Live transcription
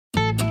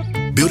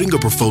Building a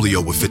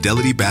portfolio with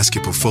Fidelity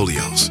Basket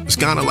Portfolios is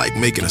kind of like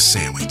making a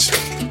sandwich.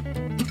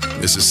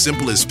 It's as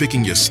simple as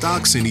picking your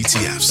stocks and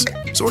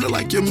ETFs, sort of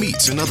like your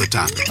meats and other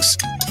toppings,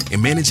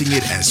 and managing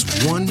it as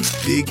one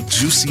big,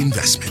 juicy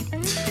investment.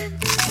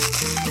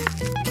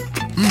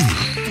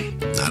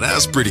 Now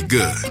that's pretty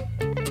good.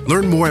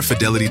 Learn more at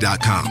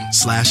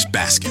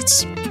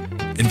fidelity.com/baskets.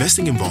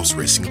 Investing involves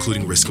risk,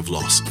 including risk of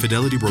loss.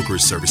 Fidelity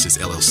Brokerage Services,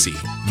 LLC.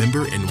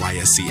 Member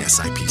NYSE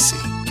SIPC.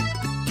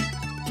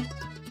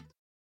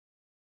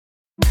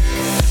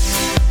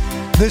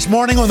 This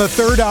morning on the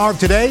third hour of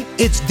Today,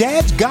 it's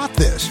Dad's Got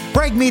This.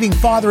 Craig meeting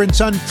father and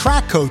son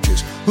track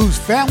coaches whose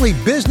family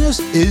business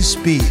is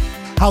speed.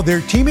 How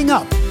they're teaming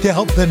up to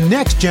help the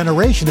next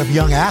generation of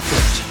young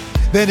athletes.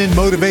 Then in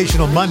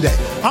Motivational Monday,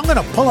 I'm going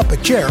to pull up a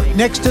chair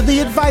next to the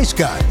advice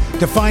guy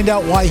to find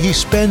out why he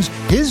spends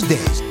his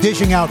days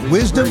dishing out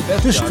wisdom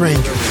to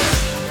strangers.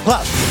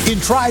 Plus, in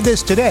Try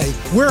This Today,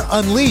 we're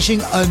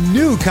unleashing a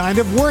new kind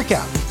of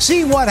workout.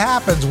 See what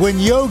happens when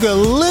yoga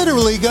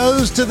literally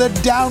goes to the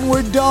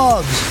downward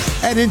dogs.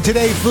 And in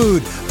Today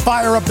Food,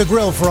 fire up the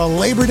grill for a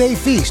Labor Day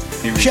feast.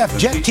 Chef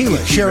Jet Tila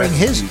sharing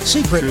his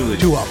secret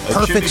to a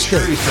perfect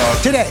steak.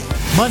 Today,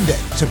 Monday,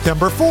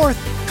 September 4th,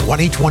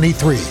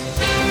 2023.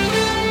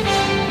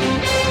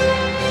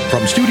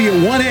 From Studio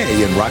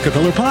 1A in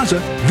Rockefeller Plaza,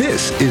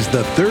 this is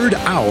the third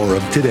hour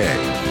of Today.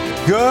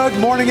 Good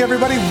morning,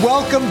 everybody.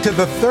 Welcome to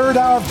the third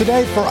hour of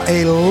Today for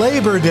a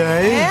Labor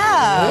Day.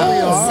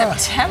 Yeah.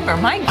 September,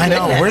 my goodness. I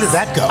know. Where did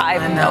that go? I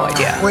have no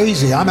idea.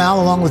 Crazy. I'm Al,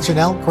 along with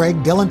Chanel, Craig,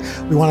 Dylan.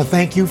 We want to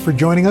thank you for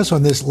joining us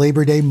on this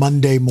Labor Day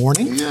Monday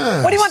morning.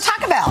 Yes. What do you want to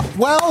talk about?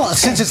 Well,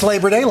 since it's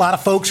Labor Day, a lot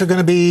of folks are going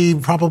to be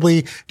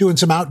probably doing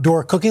some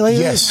outdoor cooking.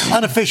 Yes.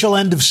 Unofficial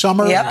end of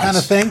summer kind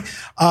of thing.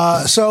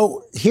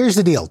 So here's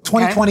the deal.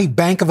 2020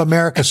 Bank of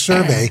America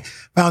survey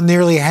found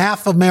nearly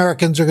half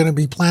Americans are going to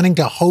be planning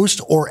to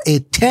host or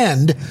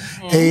attend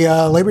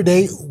a Labor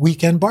Day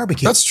weekend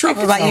barbecue. That's true.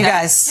 What about you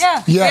guys?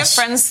 Yeah. Yes. We have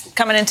friends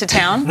coming into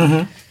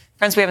town.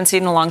 Friends we haven't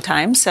seen in a long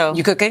time. So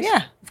You cooking?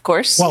 Yeah, of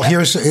course. Well,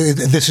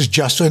 this is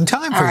just in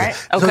time for All right.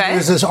 you. So Okay.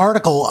 there's this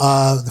article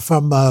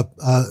from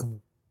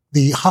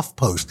the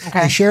HuffPost.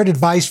 Okay. They shared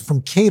advice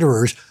from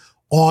caterers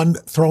on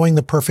throwing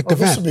the perfect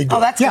event. This would be good.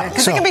 Oh, that's good.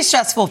 Because it can be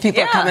stressful if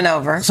people are coming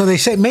over. So they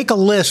say make a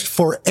list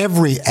for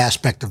every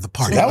aspect of the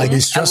party. That would be I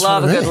stressful.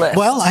 love a to good me. list.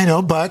 Well, I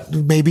know, but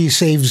maybe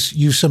saves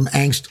you some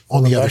angst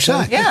on the other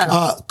side.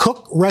 Yeah.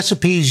 Cook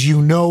recipes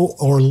you know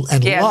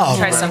and Yeah, love.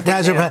 try something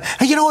Rather new. than,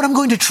 hey, you know what? I'm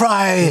going to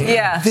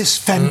try this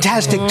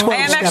fantastic 12-step I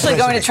am actually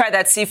going to recipe. try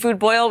that seafood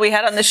boil we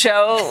had on the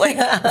show like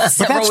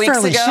several that's weeks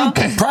fairly ago.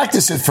 simple.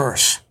 Practice it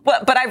first.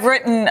 But I've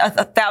written a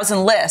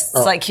 1,000 lists.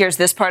 Like, here's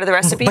this part of the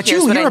recipe. But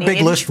here's what you're I a big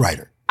need. list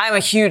writer. I'm a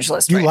huge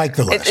list You writer. like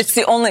the list. It's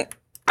the only...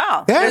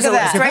 Oh, There's there's a a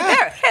list list. right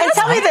there. Hey, And that's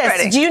tell me this,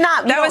 handwriting. do you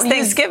not... That you was don't use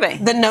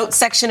Thanksgiving. the notes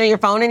section of your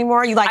phone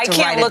anymore? You like I to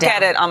can't write look it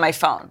down. at it on my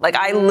phone. Like,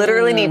 I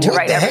literally need to What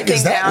write the heck everything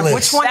is that down. list?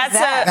 Which one is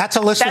that? That's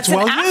a list that's an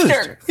well used.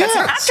 That's Yes.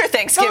 an after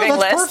Thanksgiving Oh,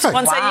 that's list. perfect.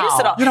 Once I use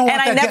it all. You don't want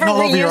and I that never getting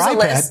all over your reuse a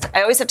iPad. list.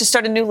 I always have to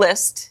start a new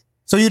list.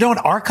 So you don't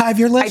archive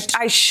your list?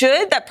 I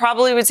should. That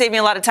probably would save me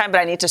a lot of time, but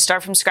I need to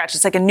start from scratch.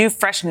 It's like a new,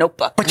 fresh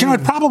notebook. But you know,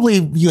 it probably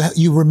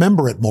you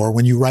remember it more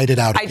when you write it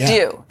out I again.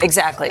 do.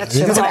 Exactly. You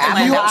It's all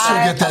planned also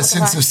out. get that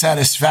sense of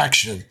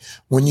satisfaction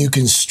when you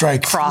can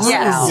strike Cross through it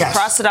out. Yes.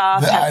 Cross it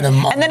off. the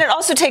item. And then it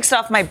also takes it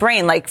off my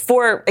brain. Like,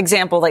 for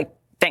example, like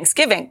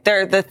Thanksgiving.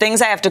 They're the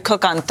things I have to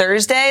cook on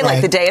Thursday, like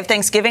Right. the day of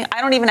Thanksgiving.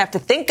 I don't even have to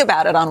think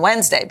about it on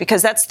Wednesday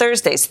because that's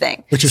Thursday's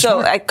thing. Which is so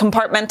smart. it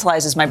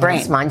compartmentalizes my brain.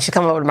 It's mine. You should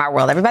come over to my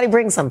world. Everybody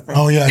bring something.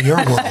 Oh yeah, your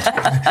world.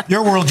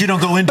 Your world you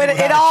don't go into. But it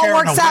without all sharing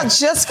works a out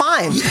list. just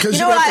fine. Because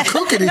you what don't have to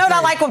cook You know what I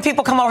anything. like when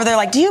people come over? They're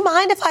like, "Do you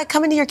mind if I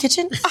come into your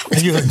kitchen?"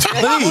 And you,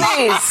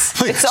 please.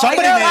 Please. It's all-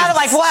 But there are a lot of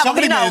like, well,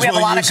 somebody you know, may as we have a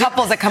well lot of use it.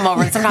 couples that come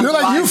over, and sometimes You're the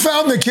like, you wives-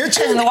 found the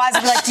kitchen? and the wives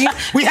will be like, "Do you?"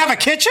 We have a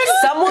kitchen?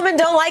 Some women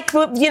don't like,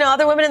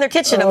 other women in their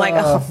kitchen. I'm like,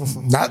 oh.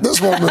 Not this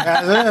woman. All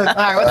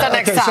right, what's our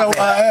next topic?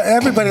 So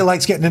everybody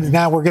likes getting into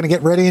now. We're going to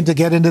get ready to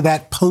get into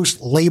that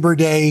post Labor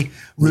Day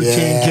routine.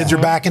 Yeah. Kids are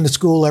back into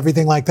school,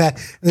 everything like that.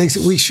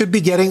 We should be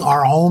getting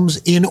our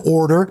homes in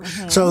order.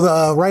 So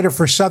the writer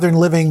for Southern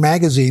Living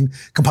magazine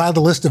compiled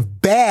a list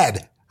of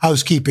bad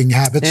housekeeping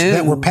habits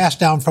that were passed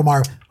down from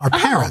our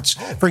parents.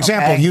 For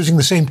example, using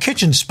the same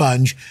kitchen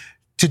sponge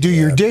to do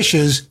your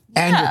dishes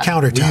and your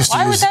countertops.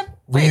 Why would that?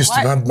 We used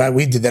to.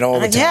 We did that all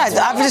the time.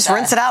 Yeah, I would just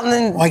rinse it out and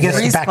then. Well, I guess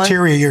the re-sponge.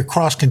 bacteria, you're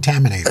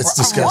cross-contaminated. It's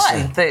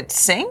disgusting. What? The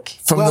sink?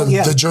 From Well, the,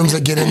 yeah. the germs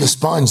that get in the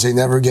sponge, they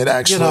never get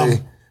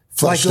actually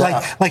flushed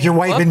out. Like you're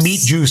wiping Whoops. meat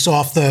juice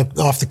off the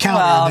counter.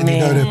 Well, and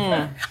then you go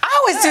to. I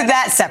always do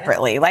that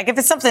separately. Like if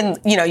it's something,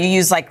 you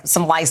use like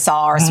some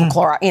Lysol or some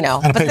Clorox, And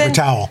a paper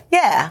towel.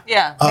 Yeah.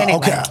 Yeah. Anyway.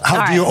 Okay.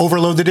 How do you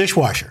overload the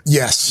dishwasher?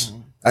 Yes,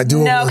 I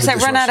do. No, overload because the I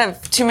run dishwasher. out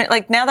of too many.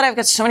 Like, now that I've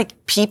got so many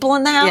people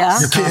in the house. Yeah.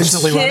 You're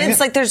constantly running it?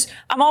 Like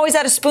I'm always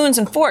out of spoons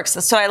and forks.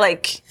 So I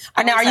like.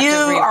 Now, are you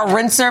a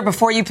rinser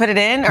before you put it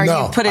in, or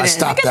No, you put it I in?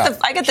 stopped that.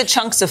 I get the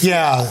chunks of food.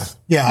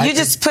 Yeah. You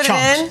just put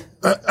chunks. it in?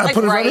 Like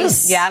put it right in.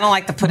 rice. Yeah, I don't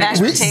like to put it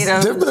Mashed in.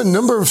 potatoes. There have been a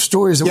number of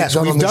stories that Yes,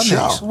 we've done on the we've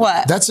done show. these.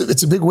 What?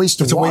 It's a big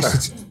waste of water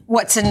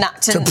What,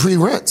 to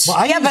pre-rinse. Well,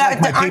 I use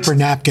like my aren't paper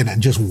napkin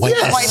and just wipe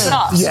Yes. it. Wipe it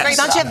off. Yes. Scrape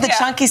Don't it you have off. the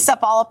chunky stuff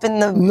all up in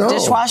the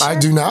dishwasher? I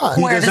do not.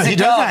 Where does He it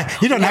does go?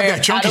 not. You don't have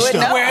that chunky How do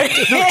it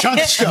stuff. know? No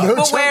chunky stuff. No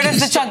But where does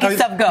the chunky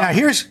stuff go? Now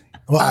here's.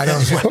 Well, I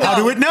don't know. How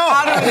do it know?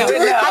 I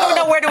don't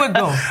know. Where do it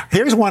go?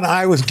 Here's one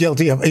I was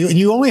guilty of.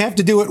 You only have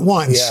to do it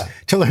once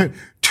to learn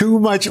too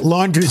much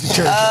laundry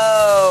detergent.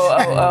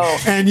 Oh.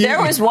 And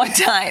There was one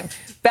time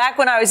back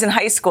when I was in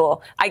high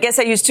school, I guess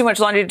I used too much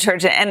laundry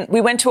detergent, and we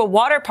went to a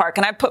water park,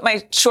 and I put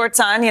my shorts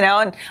on,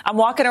 and I'm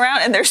walking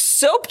around, and there's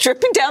soap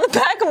dripping down the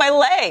back of my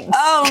legs.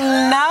 Oh,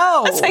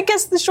 no. So I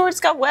guess the shorts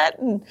got wet,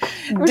 and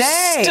there was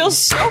Dang. still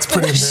soap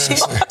in the sheet.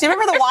 Do you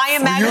remember the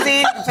YM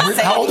magazine?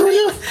 How old were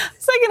you?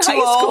 It's like in Too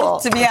high school.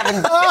 old to be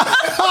having.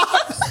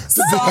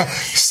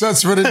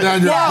 Suds running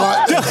down your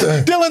butt.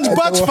 Dylan's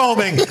butt's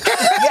foaming.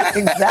 Yeah,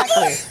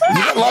 exactly. You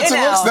got lots of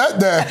looks that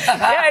day.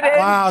 Yeah, I did.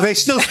 Wow, they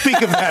still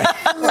speak of that.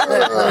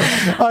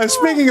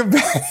 Speaking of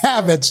bad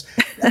habits,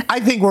 I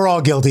think we're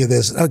all guilty of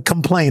this,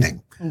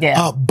 complaining.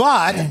 Yeah.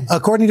 But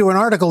according to an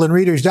article in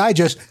Reader's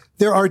Digest,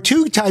 there are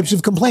two types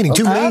of complaining.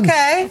 Two main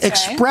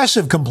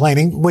expressive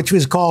complaining, which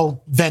is called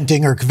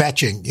venting or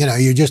kvetching.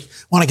 You just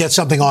want to get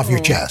something off your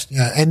chest.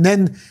 And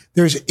then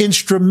there's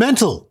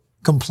instrumental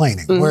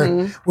complaining,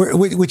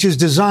 which is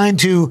designed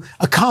to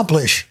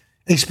accomplish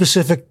a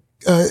specific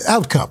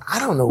outcome. I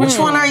don't know. Which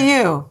one are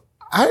you?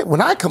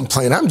 When I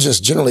complain, I'm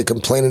just generally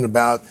complaining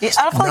about I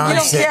don't feel like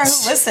nonsense. you don't care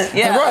who listens.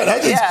 Yeah. Right. I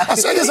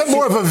guess I'm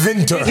more of a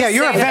venter. Yeah,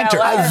 you're a venter.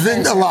 I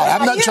vent a lot.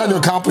 I'm not trying to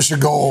accomplish a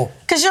goal.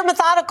 Because you're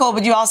methodical,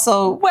 but you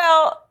also.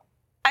 Well,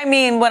 I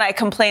mean, when I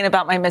complain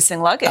about my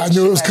missing luggage. I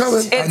knew it was coming. I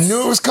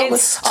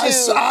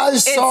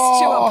It's to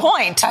a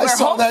point. I where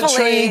saw that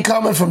train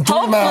coming from 3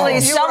 miles. Hopefully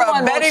You were a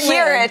someone will betting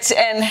hear man. it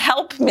and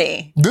help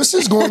me. This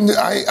is going to,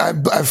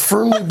 I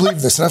firmly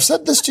believe this, and I've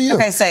said this to you.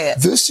 Okay, say it.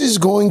 This is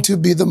going to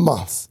be the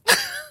month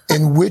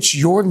in which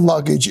your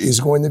luggage is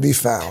going to be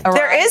found.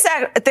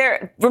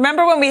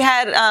 Remember when we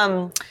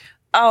had,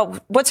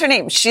 what's her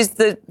name? She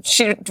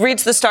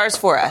reads the stars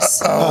for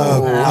us.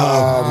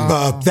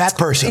 That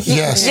person.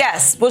 Yes.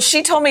 Yes. Well,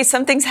 she told me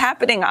something's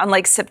happening on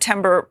like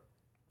September.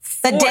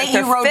 The date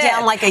you wrote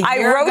down like a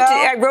year ago?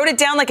 I wrote it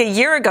down like a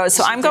year ago.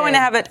 So I'm going to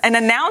have an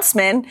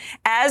announcement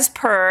as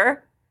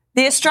per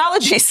the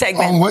astrology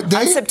segment. On what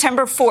date? On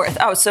September 4th.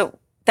 Oh, so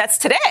that's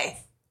today.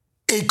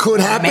 It could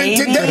happen today.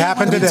 It could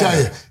happen Let me today. tell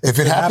you, if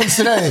it happens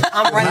today,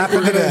 I'm running.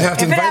 we're going to have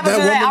to If it invite happens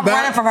that today, woman I'm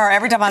running back. from her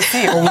every time I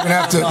see her. Or we're going to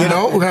have to, we're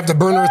going to have to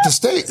burn her at the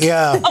stake.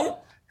 Yeah.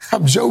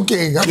 I'm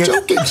joking.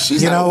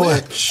 She's not a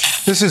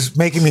witch. This is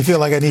making me feel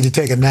like I need to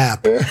take a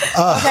nap.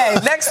 Okay,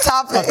 next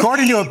topic.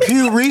 According to a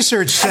Pew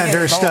Research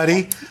Center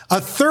study, a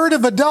third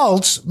of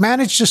adults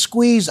manage to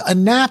squeeze a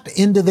nap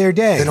into their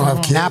day. They don't have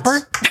kids.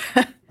 Napper?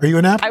 Are you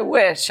a napper? I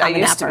wish. I I'm a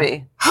used to napper.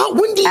 be.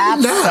 When do you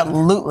nap?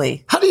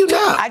 Absolutely. How do you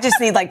nap? I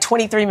just need like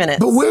 23 minutes.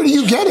 But where do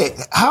you get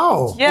it?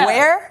 How? Yeah.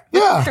 Where?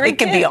 Yeah. Three It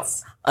can be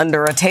kids.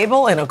 under a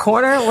table, in a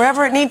corner,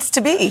 wherever it needs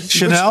to be.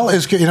 Chanel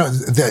is,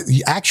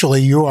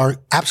 actually, you are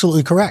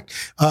absolutely correct.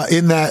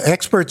 In the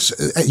experts,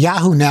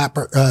 Yahoo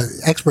Napper,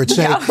 experts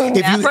say, Yahoo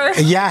Napper?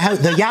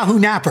 the Yahoo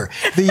Napper,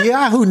 the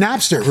Yahoo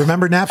Napster,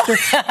 remember Napster?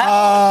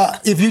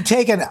 If you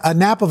take a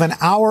nap of an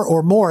hour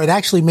or more, it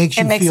actually makes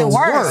you makes feel it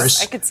worse.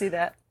 worse. I could see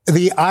that.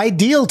 The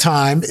ideal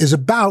time is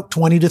about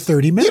 20 to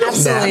 30 minutes.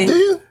 You don't nap, do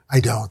you? I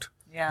don't.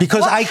 Yeah.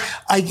 Because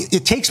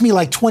it takes me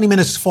like 20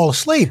 minutes to fall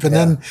asleep, and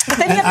then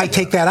I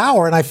take that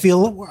hour and I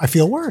feel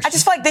worse. I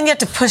just feel like then you have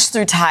to push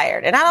through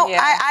tired. And I don't, Yeah.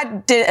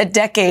 I did a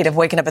decade of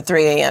waking up at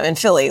 3 a.m. in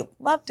Philly.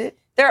 Loved it.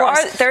 There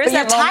is But that you're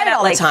moment tired at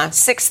all like the time.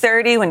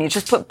 6:30 when you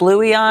just put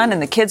Bluey on and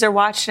the kids are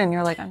watching and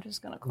you're like, I'm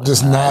just going to close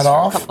Just my eyes nod for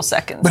off? a couple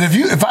seconds. But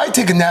if I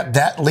take a nap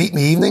that late in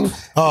the evening,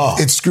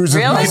 it screws up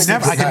Really? my I sleep.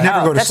 could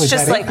never go to That's sleep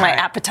just that like early. my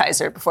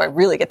appetizer before I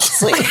really get to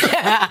sleep.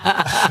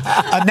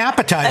 An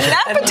appetizer.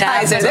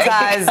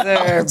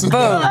 Appetizer.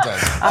 Boom.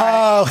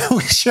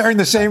 We're sharing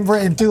the same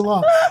brain too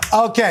long.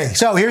 Okay,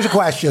 so here's a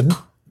question.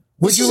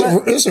 This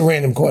is a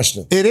random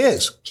question. It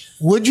is.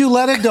 Would you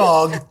let a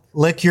dog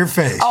lick your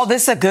face? Oh,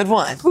 this is a good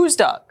one. Whose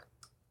dog?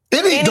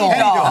 Any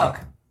dog.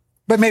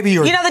 But maybe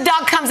you're... You know, the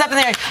dog comes up and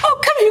they're like,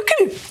 oh, come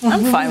here.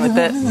 I'm fine with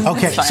it.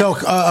 Okay, It's fine. so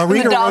a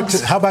reader The wrote...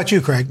 dogs. How about you,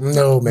 Craig?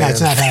 No, man.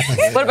 That's not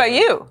happening. What about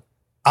you?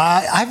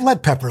 I've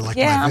let Pepper lick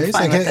Yeah, my I'm face.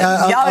 fine with it.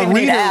 Y'all don't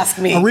need to ask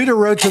me. A reader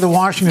wrote to the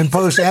Washington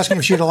Post asking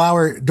if she'd allow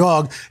her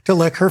dog to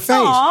lick her face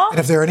and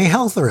if there are any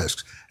health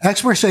risks.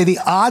 Experts say the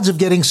odds of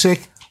getting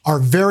sick are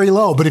very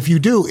low, but if you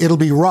do, it'll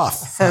be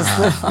rough.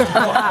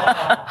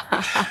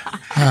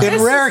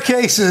 In rare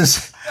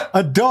cases,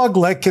 A dog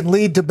leg can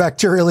lead to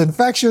bacterial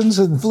infections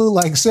and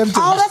flu-like symptoms.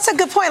 Oh, that's a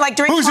good point. Like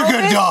during Who's COVID, a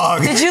good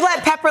dog? Did you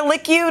let Pepper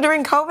lick you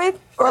during COVID?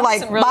 Or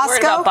like really worried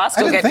about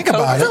Bosco? I didn't think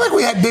about I it. feel like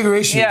we had bigger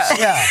issues. Yeah.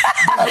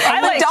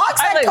 The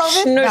dogs had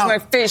COVID? Snooze No. my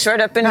face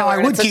right up into No, I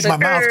it. would It's keep just my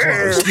like, mouth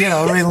closed. You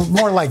know, I mean,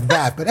 more like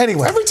that. But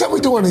anyway. Every time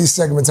we do one of these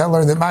segments, I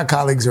learn that my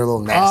colleagues are a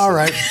little nasty. All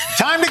right.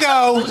 Time to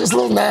go. Just a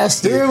little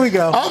nasty. Here we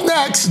go. Up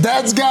next,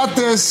 Dad's Got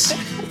This.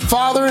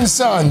 Father and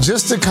son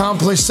just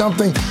accomplished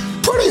something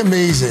pretty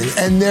amazing,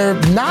 and they're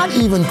not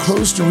even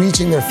close to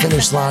reaching their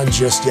finish line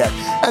just yet.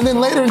 And then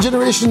later in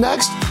Generation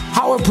Next,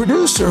 how a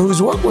producer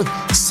who's worked with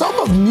some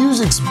of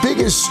music's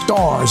biggest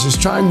stars is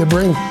trying to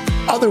bring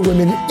other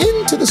women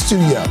into the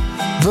studio.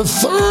 The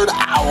third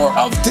hour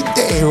of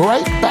today,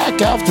 right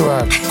back after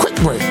a quick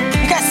break.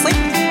 You guys sleep?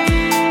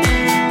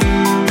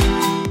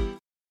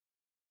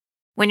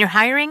 When you're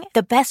hiring,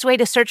 the best way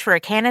to search for a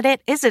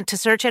candidate isn't to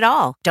search at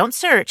all. Don't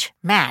search,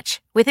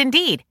 match with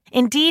Indeed.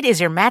 Indeed is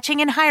your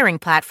matching and hiring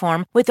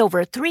platform with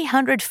over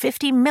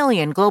 350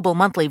 million global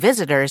monthly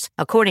visitors,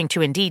 according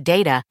to Indeed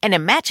data, and a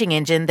matching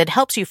engine that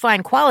helps you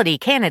find quality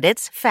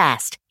candidates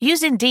fast.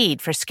 Use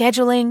Indeed for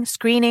scheduling,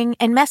 screening,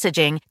 and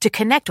messaging to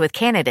connect with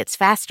candidates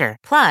faster.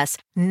 Plus,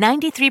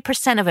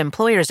 93% of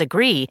employers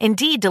agree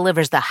Indeed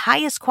delivers the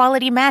highest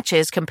quality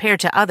matches compared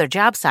to other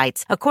job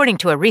sites, according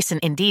to a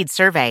recent Indeed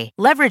survey.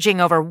 Leveraging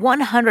over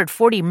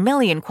 140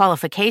 million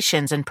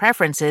qualifications and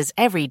preferences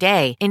every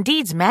day,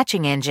 Indeed's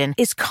matching engine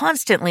is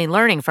constantly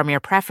learning from your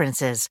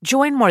preferences.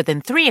 Join more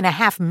than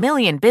 3.5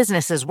 million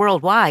businesses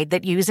worldwide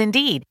that use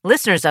Indeed.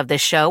 Listeners of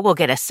this show will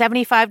get a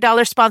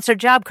 $75 sponsored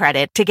job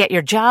credit to get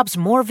your jobs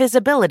more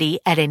visibility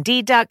at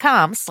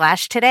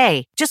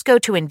Indeed.com/today. Just go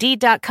to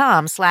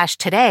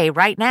Indeed.com/today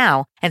right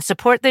now and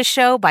support this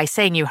show by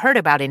saying you heard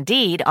about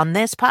Indeed on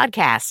this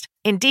podcast.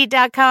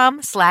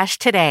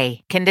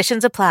 Indeed.com/today.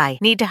 Conditions apply.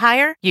 Need to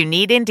hire? You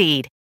need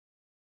Indeed.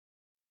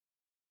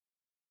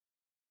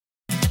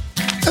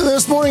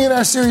 This morning in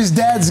our series,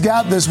 Dad's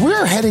Got This,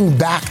 we're heading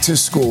back to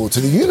school to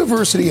the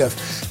University of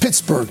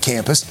Pittsburg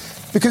campus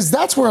because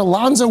that's where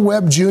Alonzo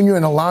Webb Jr.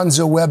 and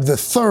Alonzo Webb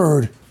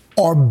III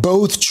are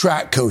both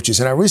track coaches.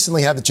 And I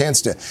recently had the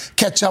chance to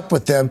catch up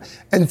with them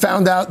and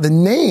found out the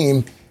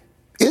name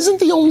isn't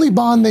the only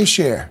bond they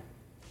share.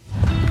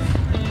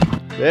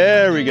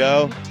 There we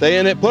go. Stay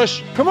in it.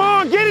 Push. Come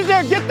on, get it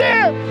there, get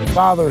there.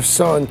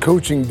 Father-son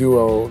coaching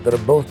duo that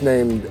are both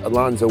named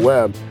Alonzo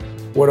Webb.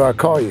 What do I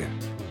call you?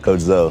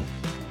 Coach Zoe.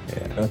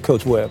 Yeah,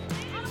 Coach Webb.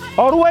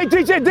 All the way,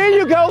 DJ. There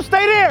you go.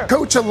 Stay there.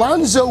 Coach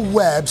Alonzo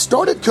Webb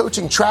started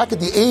coaching track at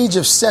the age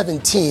of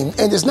 17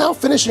 and is now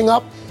finishing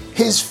up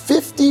his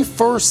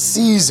 51st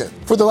season.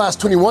 For the last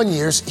 21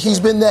 years, he's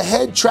been the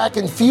head track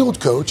and field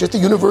coach at the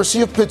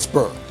University of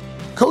Pittsburg.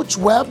 Coach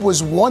Webb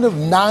was one of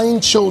 9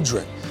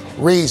 children,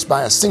 raised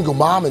by a single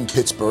mom in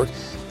Pittsburgh,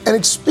 an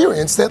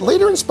experience that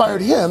later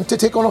inspired him to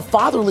take on a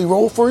fatherly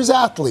role for his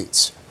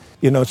athletes.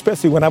 You know,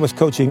 especially when I was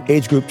coaching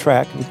age group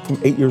track from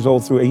 8 years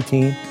old through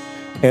 18.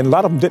 And a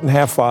lot of them didn't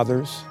have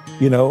fathers,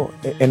 you know,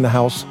 in the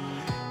house.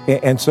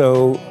 And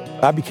so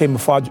I became a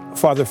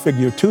father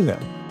figure to them.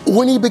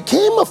 When he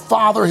became a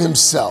father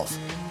himself,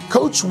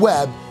 Coach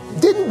Webb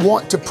didn't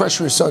want to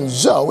pressure his son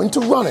Zoe into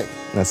running.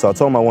 And so I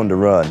told him I wanted to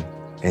run.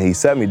 And he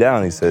sat me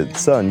down and he said,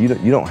 son, you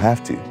don't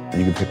have to.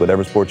 You can pick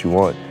whatever sport you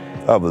want.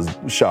 I was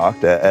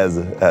shocked at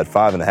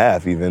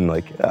 5.5 even,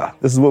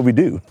 this is what we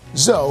do.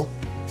 Zoe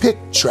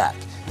picked track,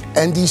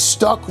 and he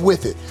stuck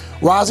with it,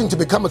 rising to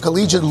become a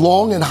collegiate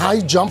long and high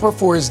jumper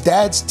for his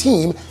dad's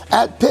team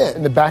at Pitt.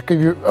 In the back of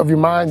your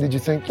mind, did you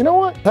think, you know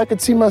what? I could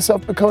see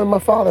myself becoming my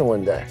father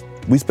one day.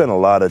 We spent a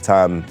lot of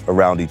time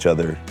around each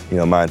other, you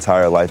know, my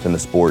entire life in the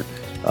sport.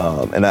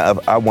 And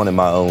I wanted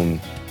my own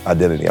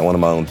identity. I wanted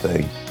my own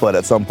thing. But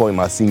at some point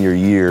my senior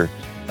year,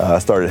 I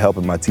started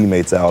helping my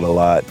teammates out a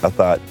lot. I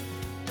thought,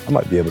 I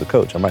might be able to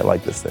coach. I might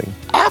like this thing.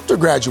 After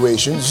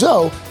graduation,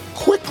 Zoe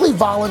quickly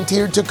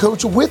volunteered to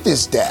coach with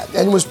his dad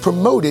and was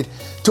promoted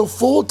to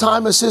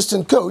full-time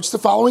assistant coach the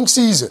following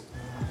season.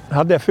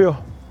 How'd that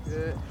feel?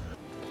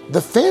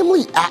 The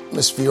family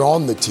atmosphere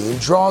on the team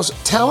draws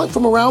talent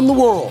from around the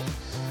world.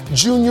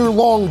 Junior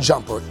long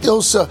jumper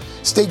Ilse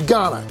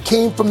Stegana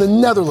came from the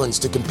Netherlands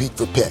to compete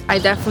for Pitt. I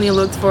definitely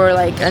looked for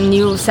a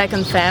new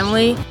second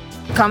family.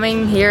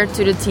 Coming here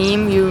to the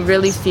team, you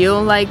really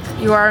feel like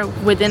you are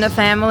within a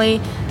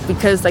family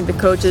because the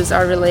coaches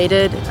are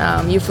related.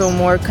 You feel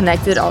more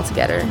connected all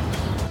together.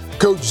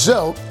 Coach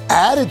Zoe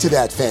added to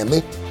that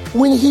family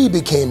when he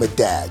became a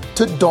dad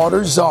to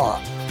daughter Zara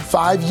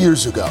 5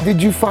 years ago.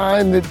 Did you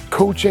find that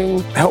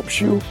coaching helps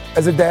you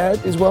as a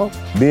dad as well?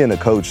 Being a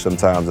coach,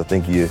 sometimes I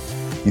think you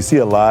see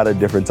a lot of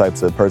different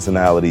types of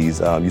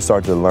personalities. You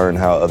start to learn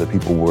how other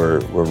people were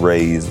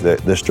raised,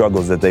 the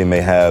struggles that they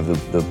may have,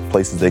 the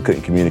places they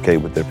couldn't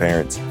communicate with their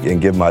parents, and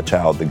give my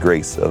child the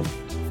grace of,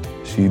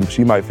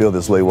 she might feel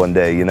this way one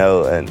day, you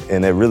know,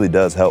 and it really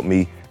does help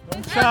me.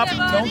 Don't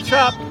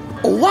chop.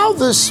 While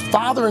this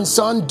father and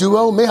son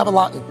duo may have a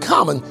lot in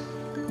common,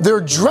 their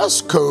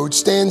dress code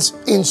stands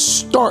in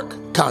stark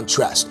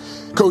contrast.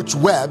 Coach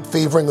Webb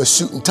favoring a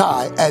suit and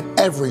tie at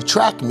every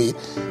track meet,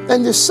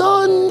 and your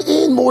son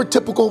in more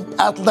typical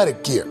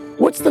athletic gear.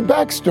 What's the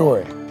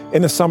backstory?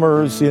 In the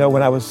summers,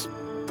 when I was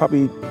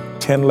probably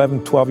 10,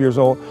 11, 12 years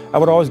old, I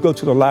would always go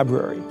to the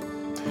library.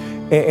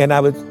 And I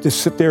would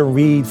just sit there and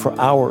read for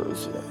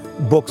hours,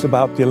 books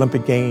about the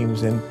Olympic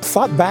Games, and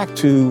thought back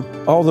to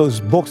all those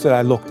books that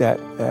I looked at.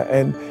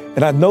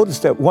 And I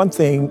noticed that one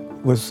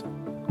thing was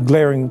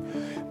glaring.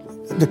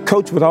 The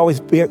coach would always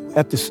be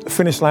at the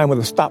finish line with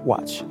a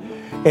stopwatch.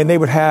 And they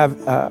would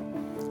have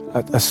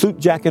a suit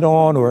jacket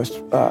on or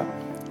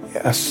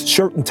a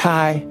shirt and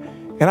tie.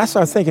 And I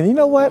started thinking, you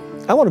know what?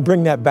 I want to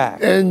bring that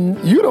back.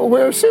 And you don't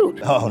wear a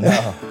suit. Oh,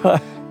 no.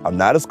 I'm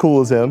not as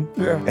cool as him,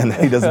 and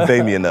he doesn't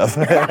pay me enough.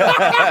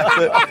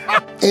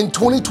 In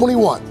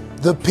 2021,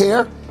 the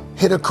pair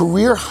hit a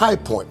career high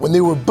point when they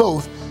were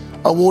both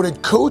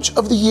awarded Coach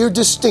of the Year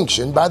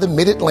distinction by the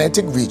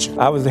Mid-Atlantic region.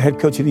 I was the head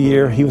coach of the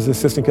year. He was the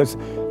assistant coach.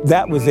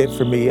 That was it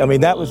for me. I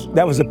mean, that was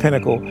the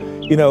pinnacle.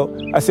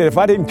 I said, if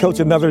I didn't coach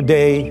another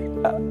day,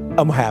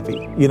 I'm happy,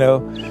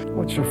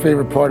 What's your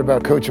favorite part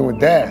about coaching with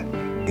Dad?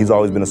 He's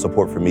always been a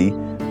support for me,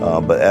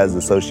 but as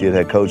associate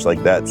head coach,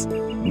 that's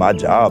my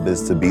job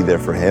is to be there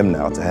for him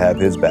now, to have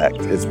his back.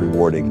 It's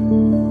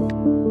rewarding.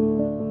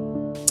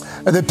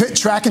 The Pitt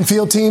track and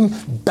field team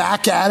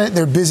back at it.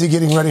 They're busy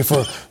getting ready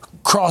for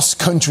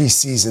cross-country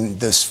season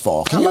this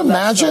fall. Can you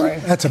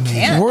imagine? That's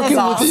amazing. Working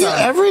with you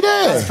every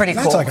day. That's pretty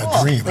cool. That's like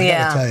a dream, I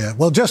gotta tell you.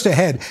 Well, just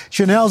ahead,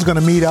 Chanel's going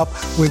to meet up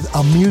with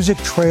a music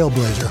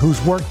trailblazer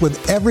who's worked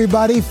with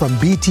everybody from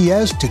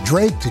BTS to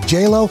Drake to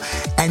J-Lo,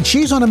 and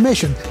she's on a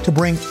mission to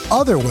bring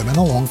other women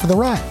along for the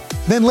ride.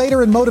 Then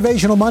later in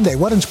Motivational Monday,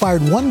 what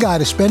inspired one guy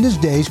to spend his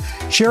days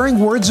sharing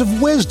words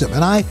of wisdom?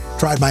 And I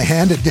tried my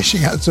hand at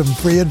dishing out some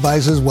free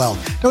advice as well.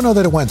 Don't know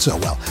that it went so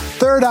well.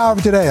 Third hour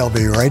of today, I'll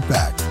be right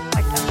back.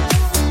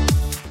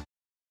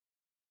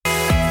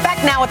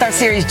 Now with our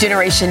series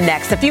Generation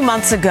Next. A few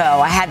months ago,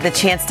 I had the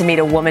chance to meet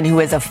a woman who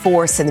is a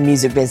force in the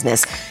music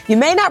business. You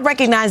may not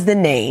recognize the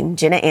name,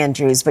 Jenna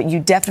Andrews, but you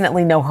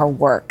definitely know her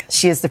work.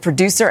 She is the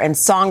producer and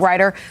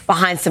songwriter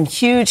behind some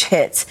huge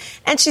hits,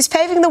 and she's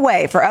paving the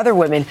way for other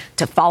women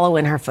to follow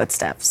in her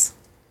footsteps.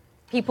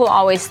 People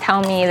always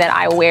tell me that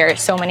I wear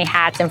so many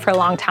hats, and for a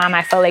long time,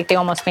 I felt like they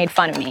almost made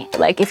fun of me.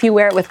 Like, if you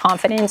wear it with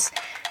confidence,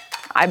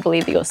 I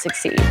believe you'll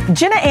succeed.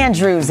 Jenna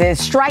Andrews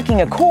is striking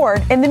a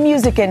chord in the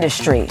music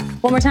industry.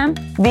 One more time.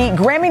 The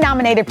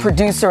Grammy-nominated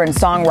producer and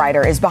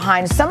songwriter is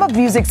behind some of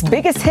music's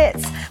biggest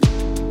hits.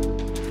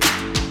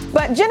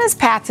 But Jenna's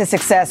path to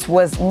success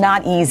was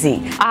not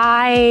easy.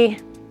 I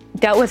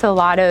dealt with a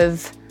lot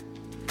of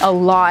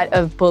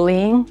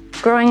bullying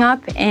growing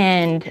up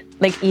and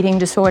eating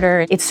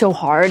disorder. It's so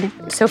hard.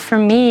 So for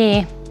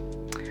me,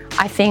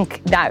 I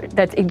think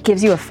that it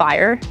gives you a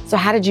fire. So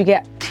how did you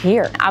get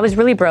here? I was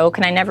really broke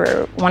and I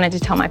never wanted to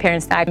tell my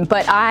parents that.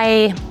 But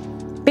I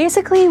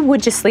basically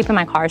would just sleep in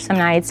my car some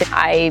nights.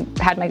 I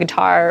had my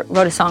guitar,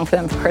 wrote a song for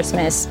them for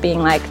Christmas, being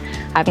like,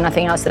 I have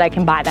nothing else that I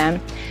can buy them.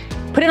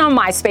 Put it on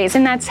MySpace,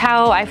 and that's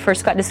how I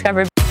first got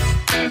discovered.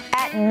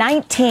 At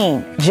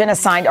 19, Jenna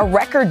signed a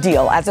record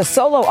deal as a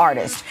solo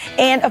artist,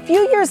 and a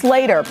few years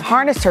later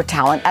harnessed her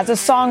talent as a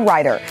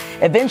songwriter,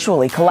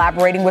 eventually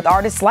collaborating with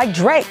artists like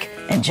Drake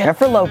and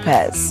Jennifer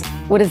Lopez.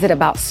 What is it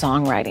about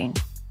songwriting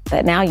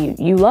that now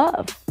you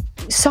love?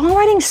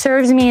 Songwriting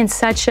serves me in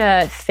such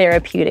a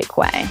therapeutic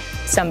way.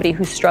 Somebody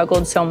who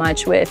struggled so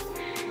much with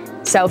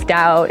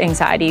self-doubt,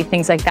 anxiety,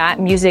 things like that.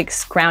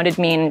 Music's grounded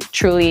me, and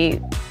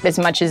truly, as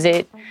much as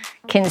it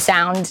can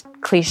sound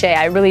cliche,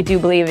 I really do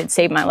believe it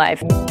saved my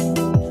life.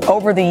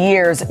 Over the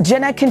years,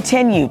 Jenna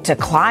continued to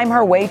climb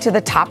her way to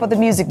the top of the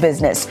music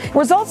business.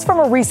 Results from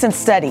a recent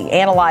study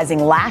analyzing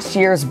last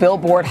year's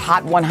Billboard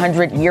Hot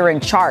 100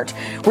 year-end chart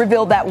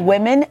revealed that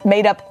women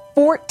made up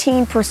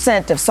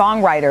 14% of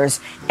songwriters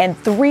and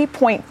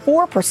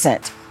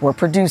 3.4% were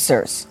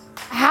producers.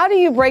 How do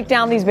you break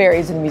down these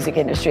barriers in the music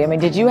industry? I mean,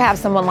 did you have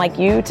someone like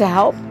you to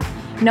help?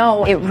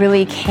 No, it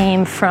really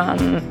came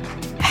from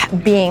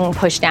being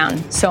pushed down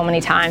so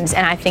many times,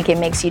 and I think it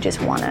makes you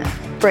just want to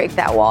break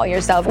that wall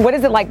yourself. What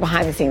is it like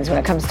behind the scenes when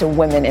it comes to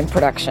women in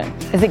production?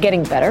 Is it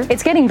getting better?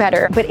 It's getting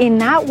better, but in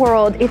that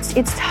world, it's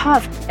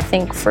tough. I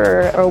think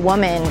for a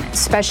woman,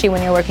 especially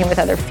when you're working with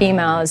other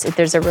females,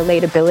 there's a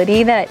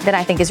relatability that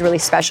I think is really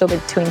special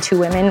between two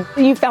women.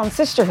 You found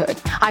sisterhood.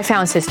 I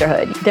found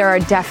sisterhood. There are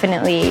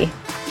definitely,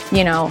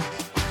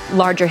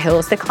 larger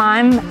hills to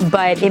climb,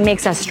 but it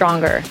makes us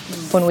stronger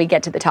when we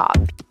get to the top.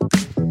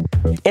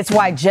 It's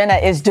why Jenna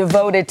is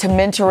devoted to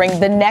mentoring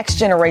the next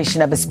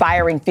generation of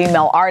aspiring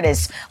female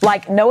artists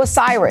like Noah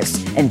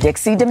Cyrus and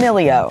Dixie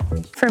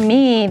D'Amelio. For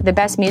me, the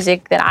best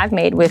music that I've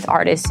made with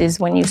artists is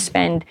when you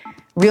spend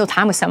real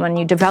time with someone,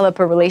 you develop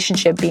a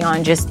relationship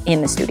beyond just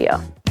in the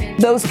studio.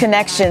 Those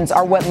connections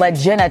are what led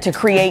Jenna to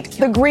create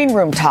The Green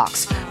Room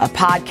Talks, a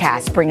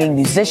podcast bringing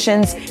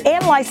musicians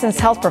and licensed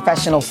health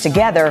professionals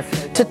together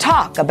to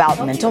talk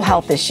about mental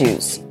health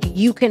issues.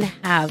 You can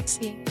have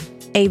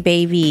a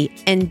baby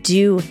and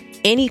do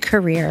any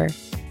career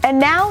And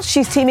now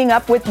she's teaming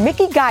up with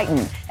Mickey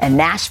Guyton and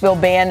Nashville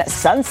band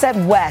Sunset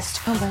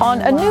West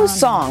on a new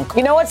song.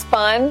 You know what's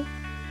fun?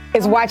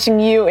 Is watching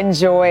you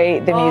enjoy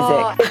the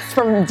music. It's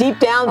from deep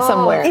down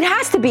somewhere. It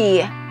has to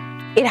be.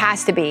 It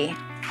has to be.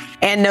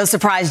 And no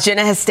surprise,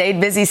 Jenna has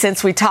stayed busy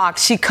since we talked.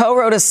 She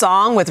co-wrote a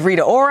song with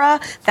Rita Ora.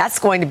 That's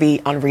going to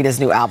be on Rita's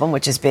new album,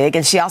 which is big.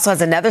 And she also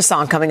has another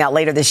song coming out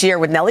later this year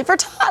with Nelly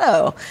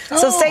Furtado.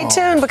 So stay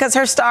tuned because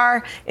her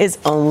star is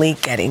only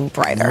getting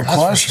brighter. No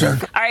question.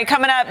 All right,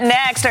 coming up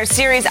next, our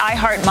series I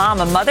Heart Mom,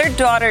 a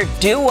mother-daughter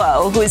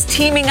duo who is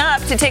teaming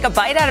up to take a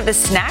bite out of the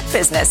snack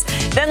business.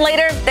 Then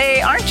later,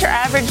 they aren't your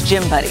average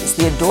gym buddies.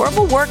 The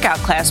adorable workout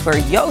class where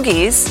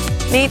yogis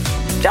meet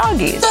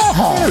doggies.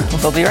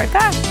 We'll be right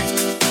back.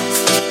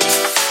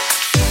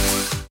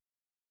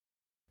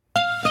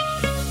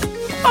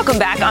 Welcome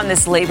back on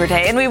this Labor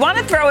Day, and we want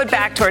to throw it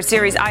back to our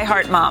series I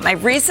Heart Mom. I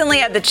recently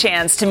had the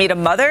chance to meet a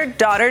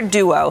mother-daughter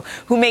duo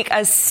who make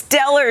a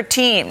stellar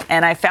team,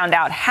 and I found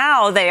out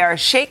how they are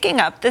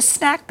shaking up the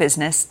snack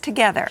business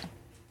together.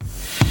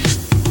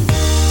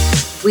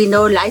 We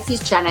know life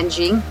is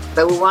challenging,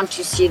 but we want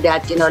to see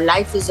that,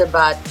 life is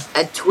about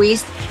a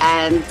twist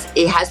and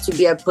it has to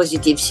be a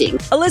positive thing.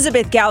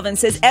 Elizabeth Galvin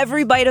says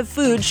every bite of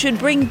food should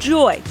bring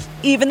joy,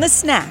 even the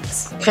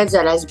snacks.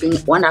 Pretzel has been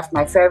one of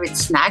my favorite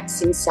snacks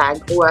since I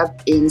grew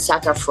up in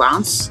south of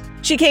France.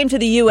 She came to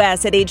the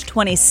U.S. at age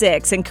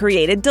 26 and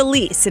created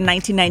Delice in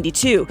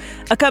 1992,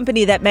 a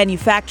company that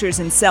manufactures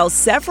and sells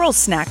several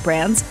snack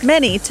brands,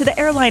 many to the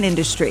airline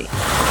industry.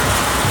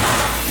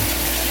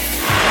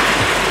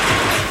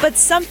 But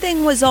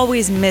something was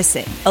always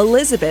missing.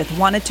 Elizabeth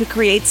wanted to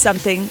create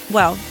something,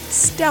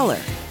 stellar.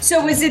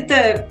 So was it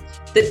the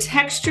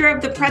texture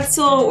of the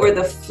pretzel or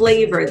the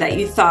flavor that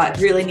you thought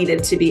really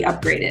needed to be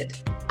upgraded?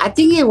 I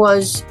think it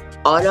was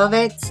all of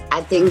it.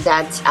 I think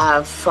that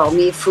for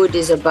me, food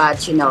is about,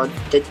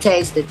 the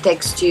taste, the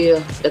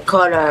texture, the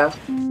color.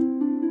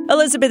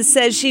 Elizabeth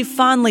says she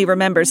fondly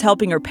remembers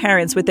helping her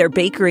parents with their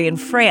bakery in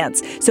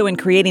France. So in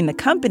creating the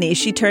company,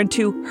 she turned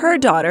to her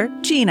daughter,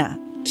 Gina.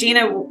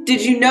 Gina,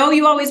 did you know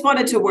you always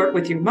wanted to work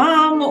with your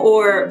mom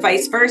or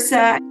vice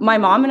versa? My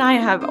mom and I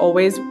have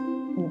always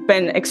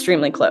been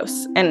extremely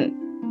close and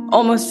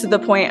almost to the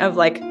point of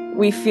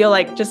we feel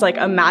like just like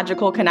a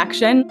magical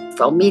connection.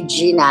 For me,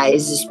 Gina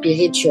is a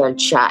spiritual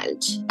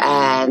child,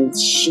 and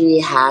she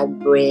had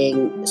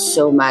bring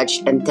so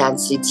much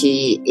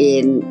intensity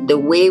in the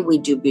way we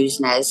do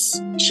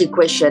business. She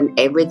questioned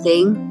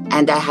everything,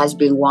 and that has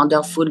been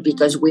wonderful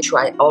because we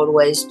try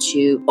always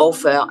to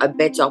offer a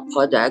better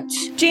product.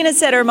 Gina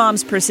said her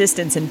mom's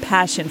persistence and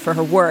passion for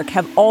her work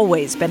have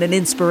always been an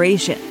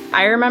inspiration.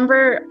 I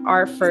remember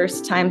our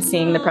first time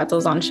seeing the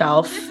pretzels on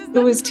shelf.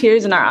 It was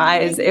tears in our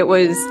eyes. It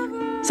was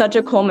such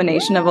a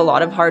culmination of a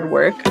lot of hard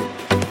work.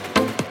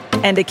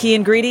 And a key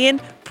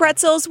ingredient,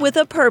 pretzels with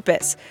a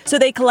purpose. So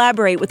they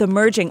collaborate with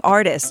emerging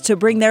artists to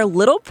bring their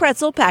little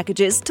pretzel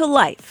packages to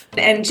life.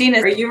 And Gina,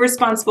 are you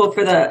responsible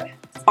for the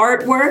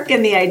artwork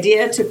and the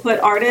idea to put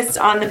artists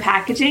on the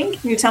packaging?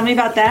 Can you tell me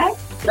about that?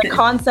 The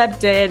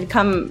concept did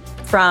come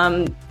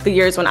from the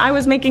years when I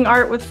was making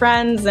art with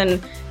friends,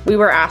 and we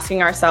were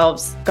asking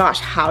ourselves,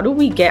 gosh, how do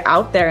we get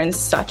out there in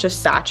such a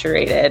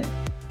saturated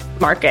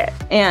market?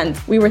 And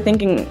we were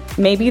thinking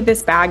maybe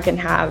this bag can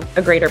have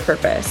a greater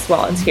purpose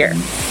while it's here.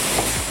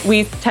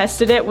 We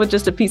tested it with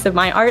just a piece of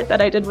my art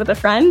that I did with a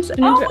friend.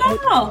 And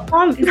wow.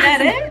 Mom, is that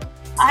it?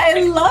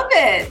 I love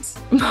it.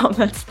 Mom,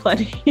 that's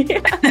plenty.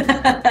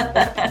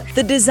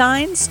 The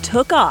designs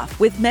took off,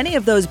 with many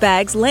of those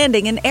bags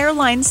landing in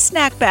airline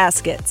snack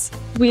baskets.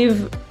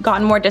 We've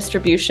gotten more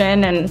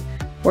distribution, and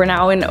we're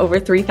now in over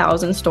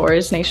 3,000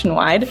 stores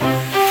nationwide.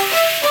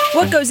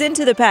 What goes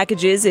into the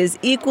packages is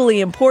equally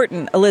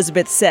important,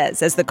 Elizabeth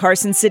says, as the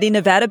Carson City,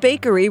 Nevada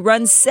bakery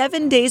runs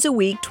 7 days a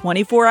week,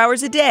 24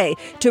 hours a day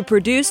to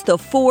produce the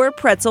 4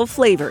 pretzel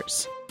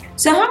flavors.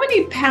 So how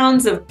many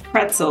pounds of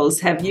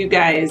pretzels have you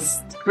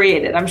guys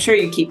created? I'm sure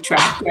you keep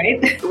track,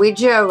 right? We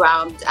do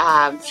around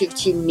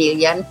 15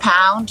 million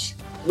pounds.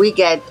 We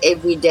get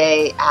every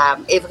day,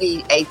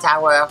 every 8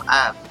 hour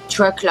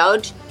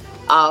truckload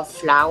of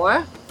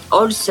flour.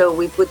 Also,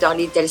 we put our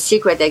little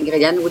secret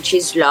ingredient, which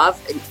is love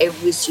in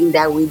everything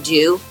that we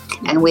do.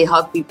 And we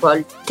hope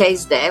people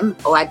taste them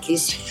or at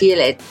least feel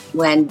it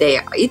when they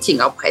are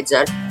eating our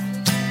pretzel.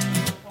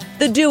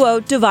 The duo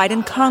divide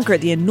and conquer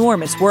the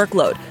enormous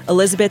workload.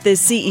 Elizabeth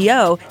is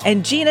CEO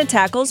and Gina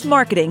tackles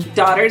marketing.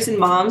 Daughters and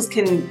moms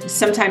can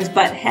sometimes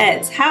butt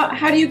heads.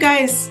 How do you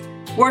guys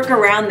work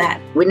around that?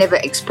 We never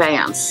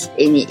experience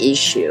any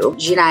issue.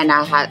 Gina and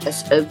I had a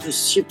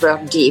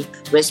super deep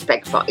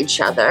respect for each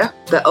other,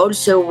 but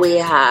also we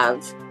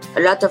have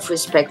a lot of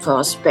respect for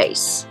our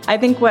space. I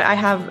think what I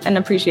have an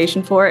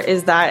appreciation for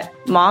is that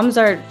moms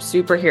are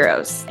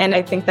superheroes. And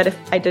I think that if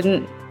I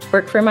didn't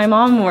work for my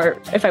mom or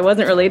if I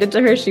wasn't related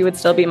to her, she would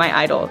still be my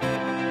idol.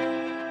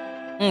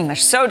 They're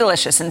so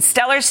delicious. And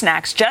Stellar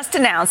Snacks just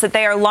announced that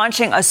they are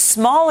launching a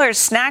smaller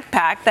snack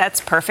pack that's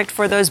perfect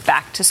for those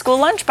back-to-school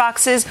lunch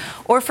boxes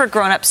or for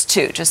grown-ups,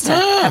 too, just to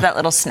have that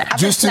little snack.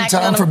 Just in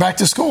time for back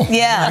to school.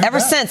 Yeah,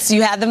 ever since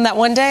you had them that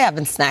one day, I've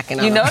been snacking on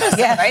them. You noticed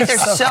that, right? They're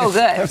so good.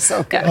 They're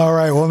so good. All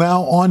right, well,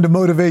 now on to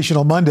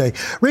Motivational Monday.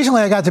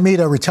 Recently, I got to meet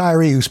a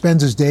retiree who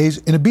spends his days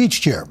in a beach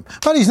chair.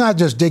 But he's not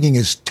just digging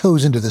his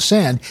toes into the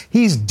sand,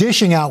 he's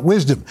dishing out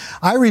wisdom.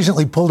 I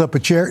recently pulled up a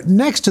chair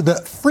next to the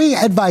free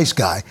advice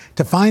guy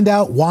to find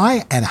out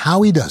why and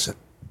how he does it.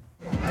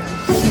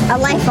 A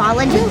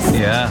lifologist?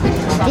 Yeah.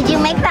 Did you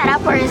make that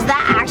up, or is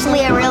that actually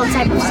a real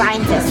type of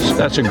scientist?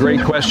 That's a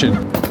great question.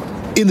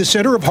 In the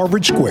center of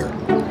Harvard Square,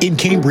 in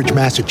Cambridge,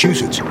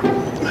 Massachusetts,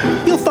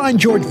 you'll find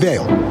George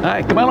Vail.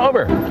 Hi, come on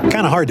over.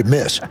 Kind of hard to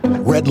miss.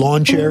 Red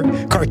lawn chair,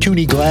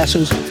 cartoony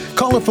glasses,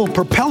 colorful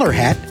propeller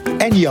hat,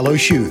 and yellow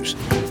shoes.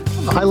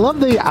 I love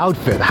the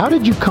outfit. How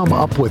did you come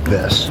up with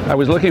this? I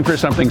was looking for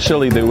something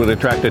silly that would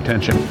attract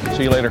attention.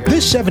 See you later.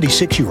 This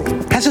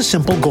 76-year-old has a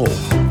simple goal: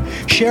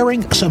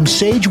 sharing some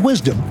sage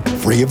wisdom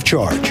free of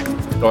charge.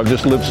 I've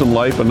just lived some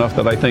life enough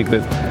that I think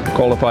that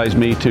qualifies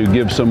me to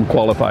give some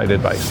qualified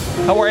advice.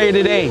 How are you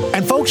today?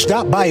 And folks,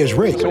 stop by his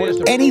rig.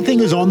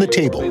 Anything is on the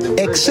table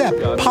except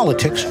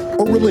politics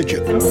or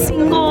religion. I'm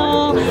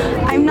single.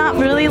 I'm not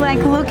really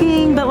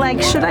looking,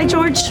 but should I,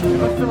 George?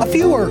 A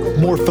few are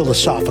more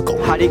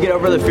philosophical. How do you get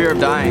over the fear of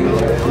dying?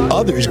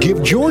 Others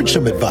give George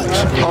some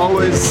advice.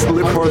 Always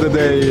live for the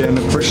day and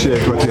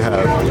appreciate what you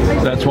have.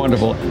 That's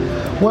wonderful.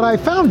 What I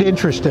found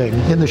interesting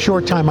in the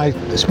short time I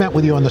spent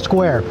with you on the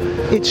square,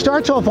 it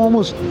starts off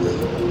almost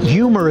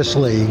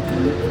humorously,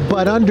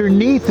 but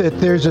underneath it,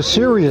 there's a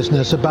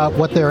seriousness about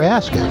what they're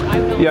asking.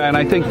 Yeah, and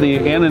I think the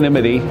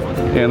anonymity,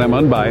 and I'm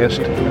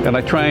unbiased, and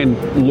I try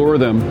and lure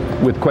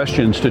them with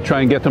questions to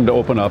try and get them to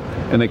open up,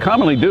 and they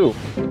commonly do.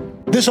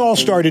 This all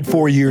started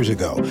 4 years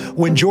ago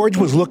when George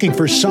was looking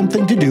for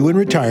something to do in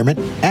retirement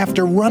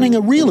after running a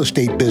real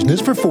estate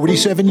business for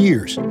 47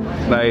 years.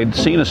 I had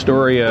seen a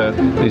story,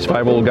 these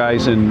 5 old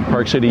guys in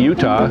Park City,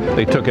 Utah,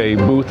 they took a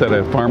booth at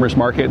a farmer's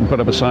market and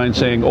put up a sign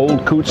saying,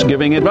 "Old Coots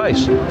Giving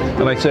Advice."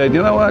 And I said,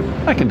 you know what,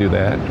 I can do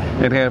that.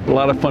 And have a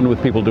lot of fun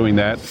with people doing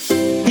that.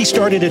 He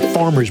started at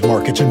farmers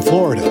markets in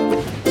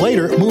Florida.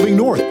 Later, moving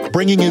north,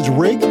 bringing his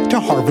rig to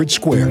Harvard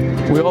Square.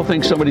 We all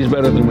think somebody's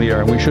better than we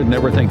are, and we should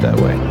never think that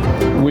way.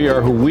 We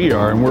are who we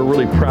are, and we're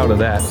really proud of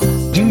that.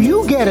 Do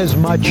you get as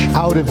much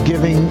out of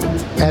giving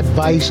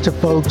advice to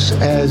folks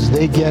as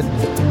they get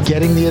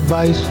getting the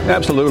advice?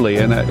 Absolutely,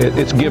 and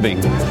it's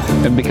giving.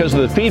 And because of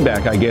the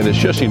feedback I get, it's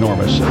just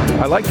enormous.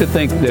 I like to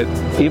think that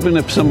even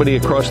if somebody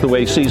across the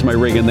way sees my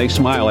rig and they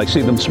smile, I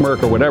see them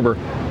smirk or whatever,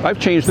 I've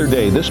changed their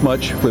day this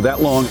much for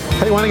that long.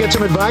 Hey, want to get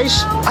some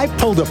advice? I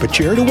pulled up a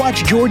chair to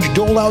watch George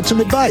dole out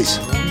some advice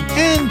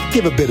and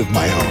give a bit of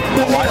my own.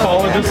 The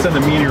lifologist and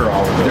the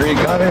meteorologist. There you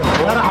go. A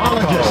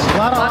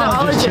lot of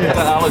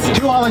ologists.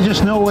 2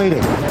 ologists, no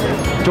waiting.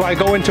 Do I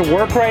go into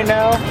work right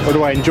now, or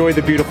do I enjoy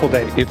the beautiful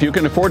day? If you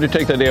can afford to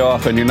take the day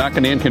off and you're not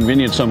going to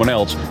inconvenience someone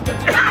else,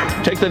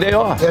 take the day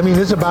off. I mean,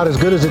 this is about as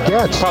good as it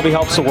gets. Probably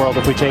helps the world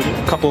if we take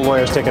a couple of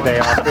lawyers take a day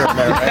off here and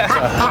there, right?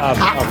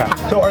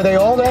 Okay. So are they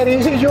all that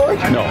easy, George?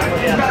 No.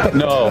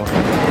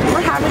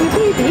 We're having a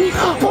baby.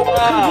 Oh,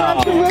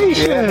 wow.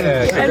 Congratulations.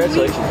 Yeah,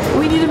 congratulations. And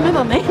we need a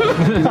middle name.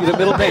 You need a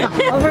middle name.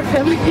 All of our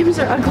family names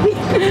are ugly.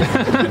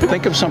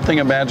 Think of something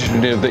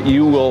imaginative that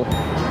you will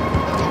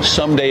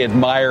someday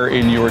admire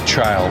in your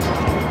child.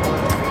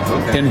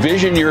 Okay.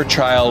 Envision your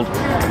child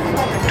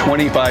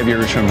 25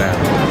 years from now.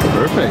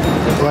 Perfect.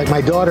 Like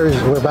my daughters,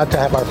 we're about to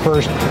have our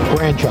first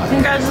grandchild.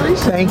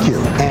 Congratulations. Thank you.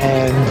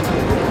 And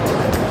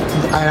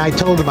I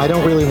told them I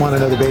don't really want to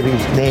know the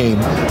baby's name,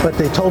 but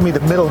they told me the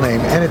middle name,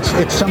 and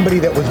it's somebody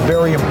that was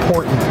very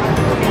important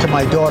to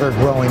my daughter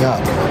growing up.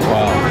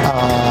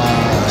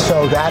 Wow.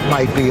 So that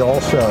might be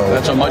also.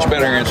 That's a much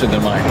better answer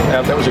than mine.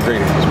 That was a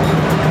great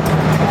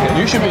answer.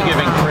 You should be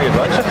giving free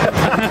advice.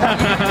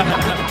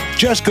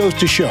 Just goes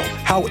to show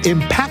how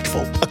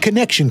impactful a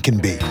connection can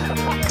be,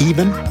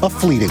 even a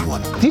fleeting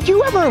one. Did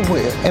you ever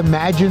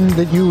imagine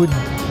that you would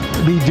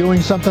be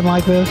doing something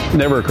like this?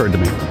 Never occurred to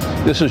me.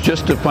 This is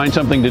just to find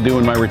something to do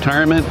in my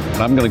retirement.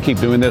 I'm going to keep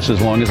doing this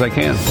as long as I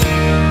can.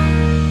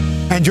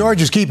 And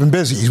George is keeping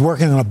busy. He's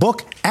working on a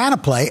book and a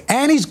play,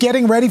 and he's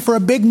getting ready for a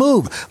big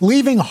move,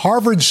 leaving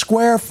Harvard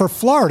Square for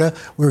Florida,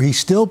 where he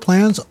still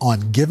plans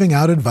on giving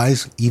out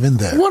advice even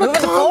there. What a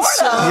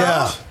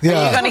concept.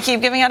 Yeah. Are you going to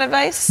keep giving out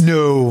advice?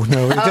 No.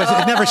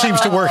 It never seems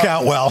to work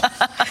out well.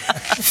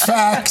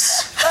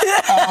 Facts.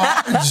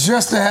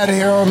 Just ahead of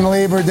here on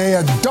Labor Day,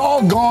 a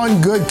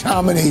doggone good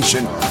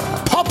combination.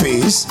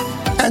 Puppies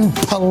and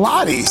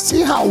Pilates.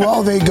 See how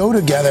well they go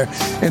together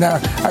in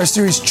our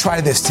series,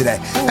 Try This Today.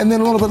 And then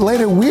a little bit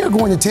later, we are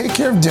going to take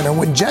care of dinner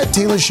when Jet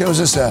Taylor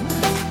shows us a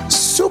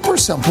super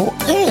simple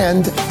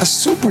and a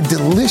super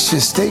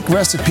delicious steak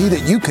recipe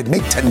that you could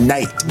make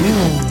tonight.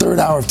 Third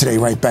hour of Today,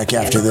 right back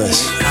after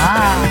this.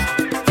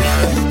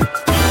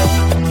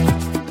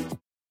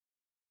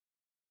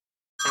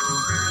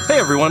 Hey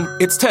everyone,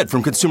 it's Ted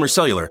from Consumer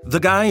Cellular, the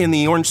guy in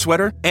the orange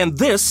sweater, and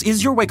this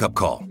is your wake-up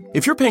call.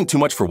 If you're paying too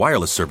much for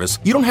wireless service,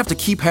 you don't have to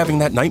keep having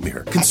that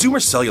nightmare. Consumer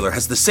Cellular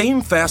has the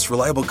same fast,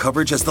 reliable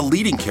coverage as the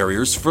leading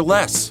carriers for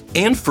less.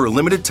 And for a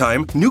limited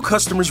time, new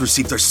customers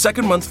receive their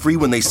second month free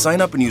when they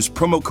sign up and use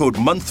promo code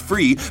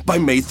MONTHFREE by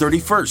May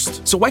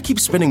 31st. So why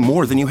keep spending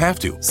more than you have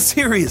to?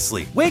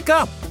 Seriously, wake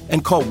up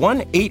and call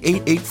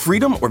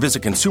 1-888-FREEDOM or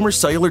visit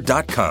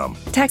consumercellular.com.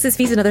 Taxes,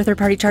 fees, and other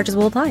third-party charges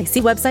will apply.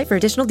 See website for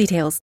additional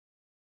details.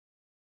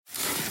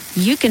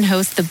 You can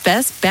host the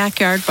best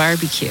backyard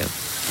barbecue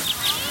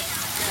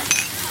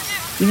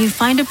when you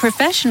find a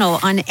professional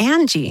on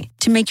Angie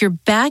to make your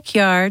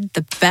backyard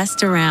the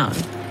best around.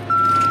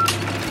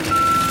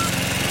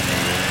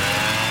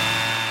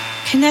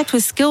 Connect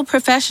with skilled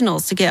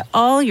professionals to get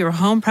all your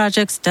home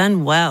projects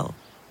done well.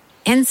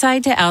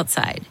 Inside to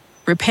outside,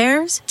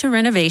 repairs to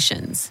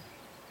renovations.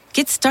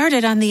 Get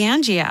started on the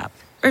Angie app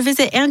or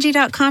visit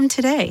Angie.com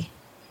today.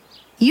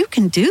 You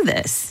can do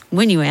this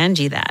when you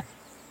Angie that.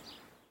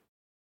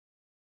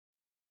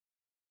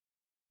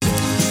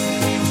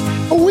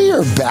 We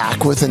are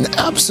back with an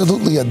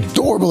absolutely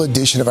adorable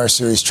edition of our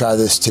series, Try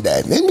This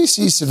Today.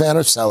 NBC's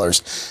Savannah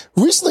Sellers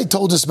recently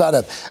told us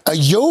about a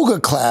yoga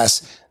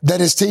class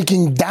that is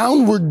taking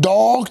downward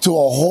dog to a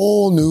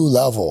whole new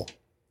level.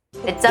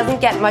 It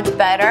doesn't get much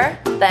better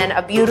than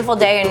a beautiful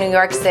day in New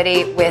York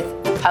City with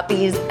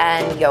puppies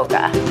and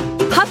yoga.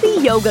 Puppy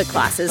yoga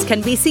classes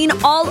can be seen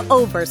all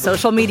over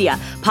social media,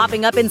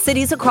 popping up in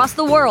cities across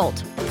the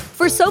world.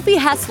 For Sophie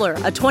Hessler,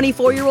 a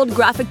 24-year-old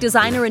graphic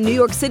designer in New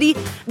York City,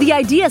 the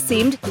idea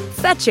seemed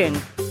fetching.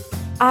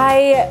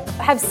 I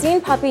have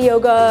seen puppy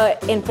yoga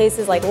in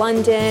places like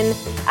London.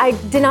 I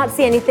did not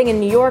see anything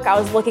in New York. I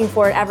was looking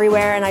for it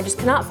everywhere and I just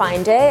could not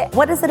find it.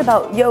 What is it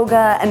about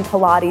yoga and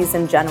Pilates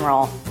in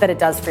general that it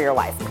does for your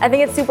life? I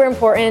think it's super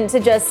important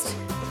to just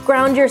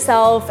ground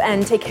yourself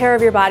and take care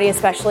of your body,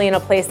 especially in a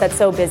place that's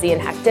so busy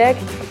and hectic.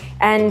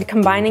 And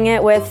combining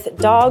it with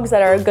dogs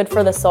that are good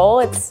for the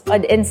soul, it's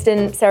an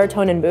instant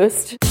serotonin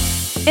boost.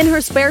 In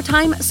her spare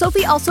time,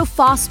 Sophie also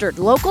fostered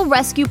local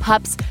rescue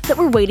pups that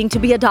were waiting to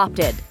be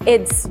adopted.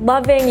 It's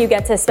loving. You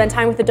get to spend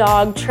time with the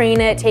dog,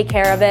 train it, take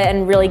care of it,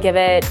 and really give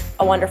it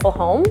a wonderful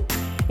home.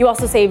 You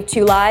also save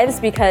 2 lives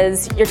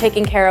because you're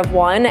taking care of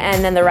one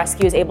and then the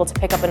rescue is able to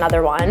pick up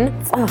another one.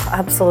 Oh,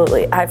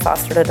 absolutely. I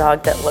fostered a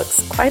dog that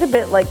looks quite a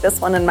bit like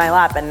this one in my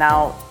lap, and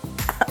now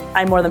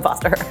I more than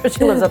foster her.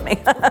 She lives with me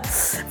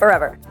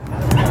forever.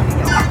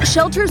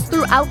 Shelters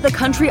throughout the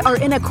country are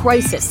in a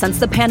crisis since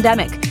the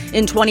pandemic.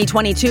 In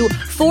 2022,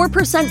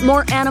 4%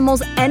 more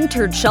animals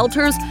entered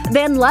shelters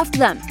than left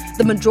them,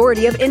 the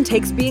majority of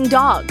intakes being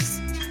dogs.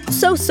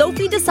 So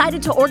Sophie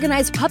decided to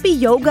organize puppy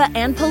yoga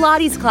and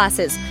Pilates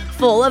classes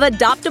full of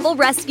adoptable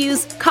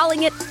rescues,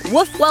 calling it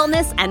Woof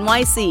Wellness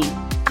NYC.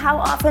 How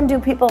often do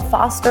people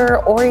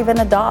foster or even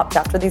adopt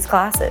after these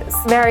classes?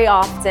 Very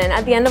often.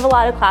 At the end of a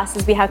lot of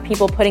classes, we have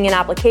people putting in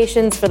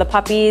applications for the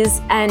puppies.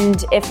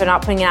 And if they're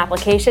not putting in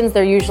applications,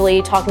 they're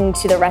usually talking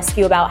to the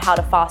rescue about how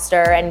to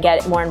foster and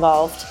get more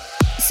involved.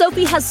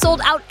 Sophie has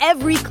sold out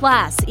every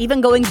class,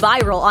 even going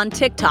viral on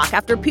TikTok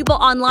after people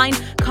online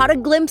caught a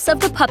glimpse of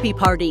the puppy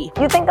party.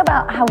 You think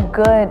about how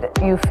good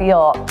you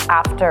feel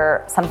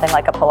after something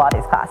like a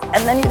Pilates class,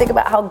 and then you think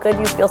about how good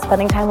you feel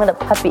spending time with a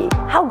puppy.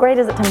 How great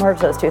is it to merge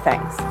those two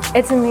things?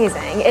 It's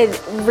amazing.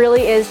 It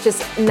really is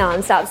just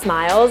nonstop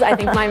smiles. I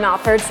think my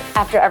mouth hurts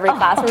after every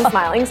class from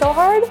smiling so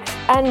hard,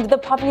 and the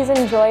puppies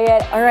enjoy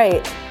it. All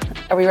right.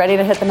 Are we ready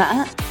to hit the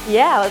mat?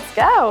 Yeah, let's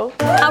go.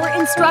 Our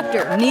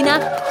instructor,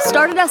 Nina,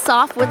 started us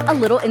off with a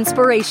little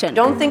inspiration.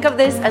 Don't think of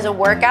this as a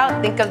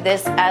workout. Think of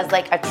this as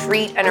like a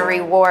treat and a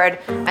reward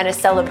and a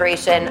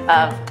celebration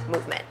of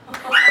movement.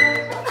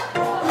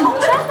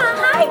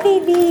 Hi,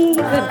 baby.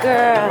 Good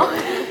girl.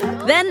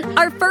 Then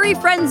our furry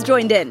friends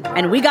joined in,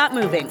 and we got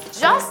moving.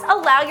 Just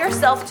allow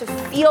yourself to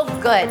feel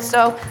good.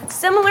 So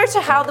similar to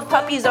how the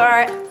puppies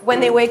are when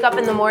they wake up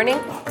in the morning,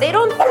 they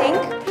don't think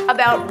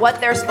about what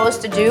they're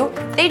supposed to do.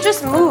 They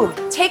just move.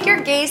 Take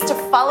your gaze to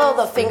follow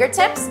the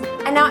fingertips.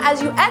 And now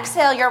as you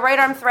exhale, your right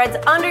arm threads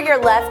under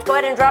your left. Go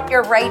ahead and drop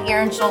your right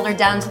ear and shoulder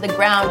down to the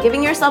ground,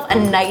 giving yourself a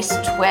nice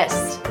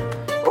twist.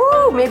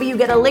 Ooh, maybe you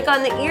get a lick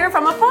on the ear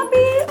from a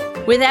puppy.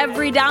 With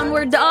every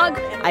downward dog,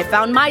 I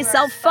found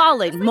myself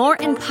falling more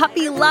in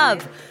puppy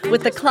love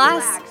with the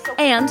class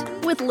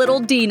and with little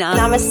Dina.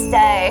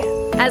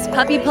 Namaste. As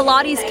Puppy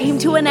Pilates came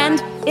to an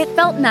end, it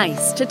felt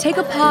nice to take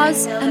a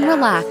pause and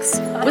relax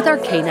with our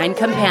canine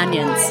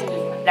companions.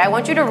 I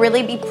want you to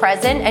really be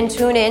present and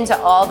tune in to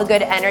all the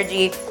good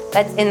energy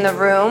that's in the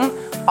room,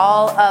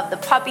 all of the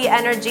puppy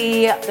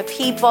energy, the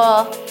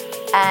people,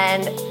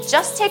 and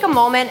just take a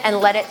moment and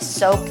let it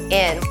soak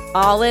in.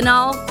 All in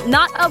all,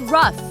 not a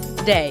rough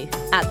day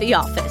at the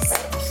office.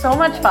 So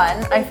much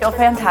fun. I feel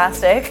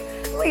fantastic.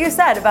 What you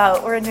said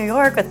about we're in New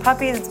York with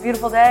puppies, it's a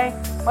beautiful day.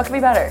 What could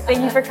be better?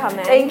 Thank you for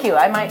coming. Thank you.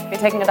 I might be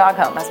taking a dog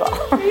home as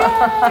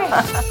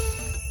well.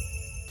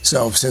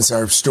 So since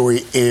our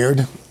story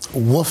aired,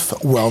 Woof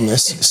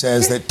Wellness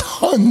says that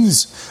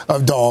tons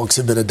of dogs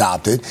have been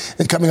adopted.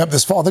 And coming up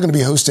this fall, they're going to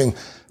be hosting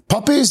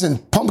puppies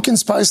and pumpkin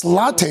spice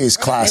lattes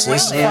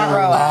classes.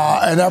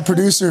 And our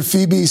producer,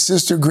 Phoebe's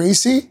sister,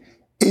 Gracie,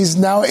 is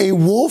now a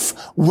Wolf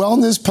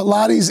Wellness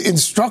Pilates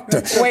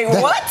instructor. Wait,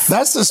 what?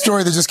 That's the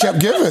story that just kept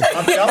giving.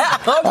 Okay.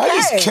 I love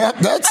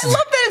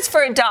that it's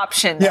for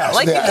adoption. Yes,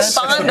 like yes. you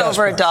can bond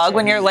over a dog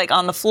when you're like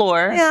on the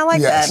floor. Yeah, I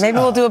like that. Maybe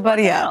we'll do a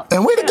buddy out.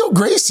 And way to go,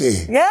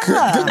 Gracie.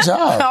 Yeah. Good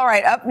job. All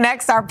right, up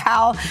next, our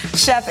pal,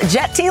 Chef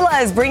Jet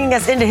Tila, is bringing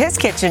us into his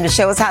kitchen to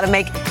show us how to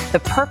make the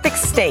perfect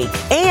steak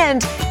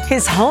and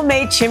his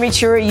homemade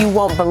chimichurri. You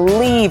won't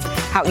believe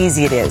how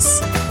easy it is.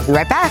 We'll be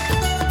right back.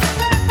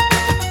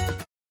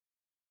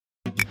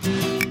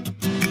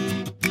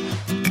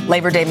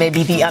 Labor Day may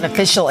be the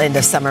unofficial end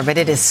of summer, but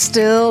it is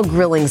still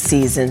grilling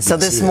season. So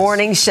this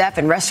morning, chef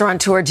and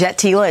restaurateur Jet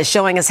Tila is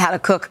showing us how to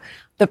cook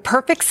the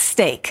perfect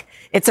steak.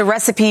 It's a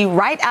recipe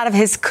right out of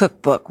his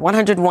cookbook,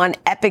 101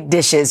 Epic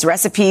Dishes,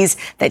 recipes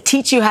that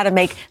teach you how to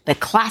make the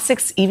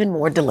classics even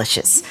more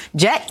delicious.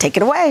 Jet, take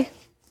it away.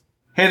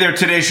 Hey there,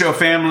 Today Show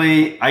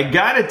family. I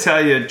gotta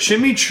tell you,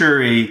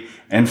 chimichurri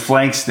and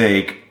flank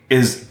steak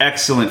is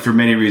excellent for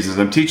many reasons.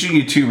 I'm teaching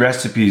you two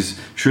recipes,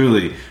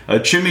 truly. A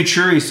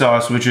chimichurri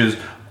sauce, which is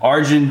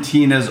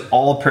Argentina's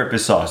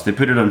all-purpose sauce. They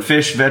put it on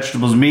fish,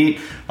 vegetables, meat,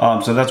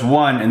 so that's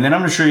one. And then I'm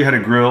gonna show you how to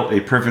grill a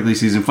perfectly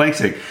seasoned flank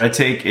steak. I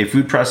take a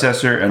food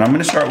processor and I'm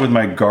gonna start with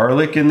my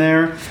garlic in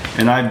there.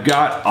 And I've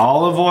got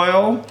olive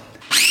oil.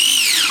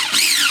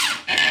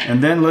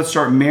 And then let's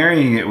start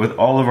marrying it with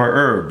all of our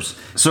herbs.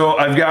 So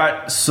I've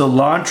got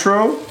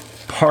cilantro,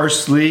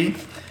 parsley,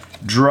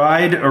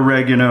 dried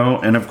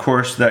oregano, and of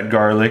course that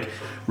garlic.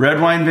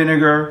 Red wine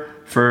vinegar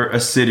for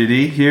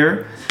acidity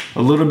here.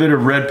 A little bit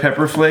of red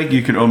pepper flake.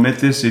 You can omit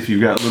this if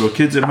you've got little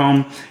kids at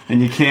home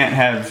and you can't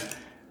have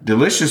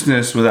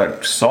deliciousness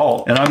without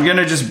salt. And I'm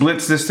gonna just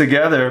blitz this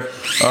together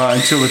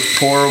until it's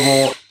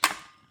pourable.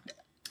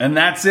 And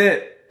that's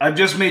it. I've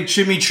just made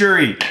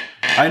chimichurri.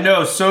 I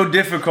know, so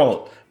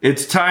difficult.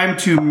 It's time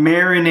to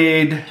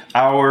marinate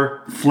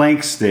our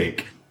flank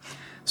steak.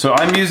 So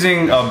I'm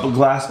using a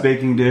glass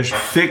baking dish,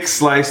 thick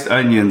sliced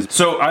onions.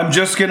 So I'm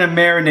just gonna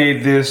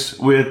marinate this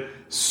with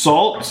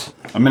salt.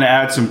 I'm gonna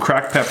add some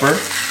cracked pepper.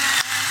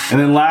 And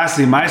then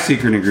lastly, my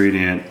secret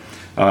ingredient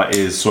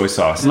is soy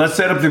sauce. Let's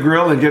set up the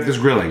grill and get this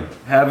grilling.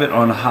 Have it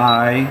on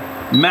high,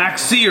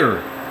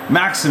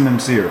 maximum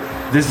sear.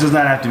 This does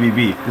not have to be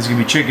beef. This could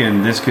be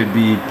chicken, this could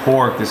be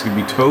pork, this could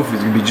be tofu,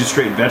 this could be just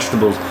straight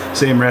vegetables,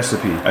 same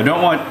recipe. I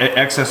don't want an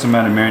excess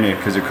amount of marinade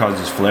because it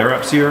causes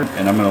flare-ups here,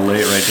 and I'm gonna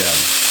lay it right down.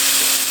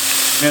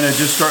 I'm gonna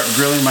just start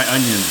grilling my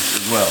onions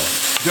as well.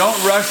 Don't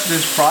rush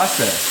this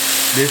process.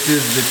 This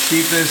is the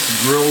cheapest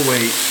grill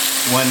weight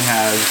one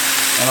has,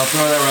 and I'll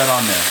throw that right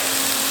on there.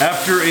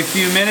 After a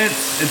few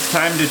minutes, it's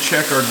time to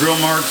check our grill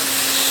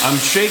marks. I'm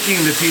shaking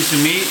the piece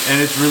of meat and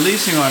it's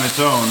releasing on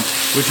its own,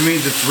 which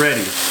means it's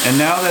ready. And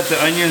now that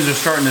the onions are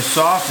starting to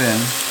soften,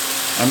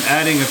 I'm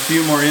adding a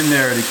few more in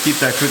there to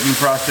keep that cooking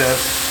process.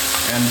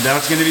 And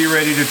that's gonna be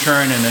ready to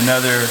turn in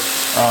another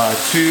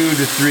 2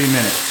 to 3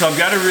 minutes. So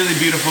I've got a really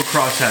beautiful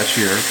crosshatch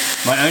here.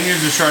 My onions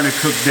are starting to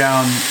cook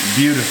down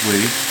beautifully.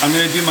 I'm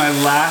gonna do my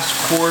last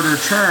quarter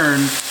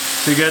turn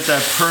to get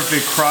that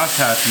perfect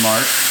crosshatch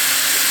mark.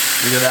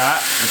 Look at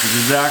that, that's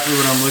exactly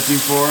what I'm looking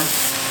for.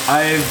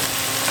 I've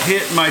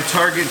hit my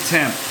target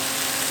temp.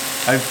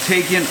 I've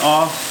taken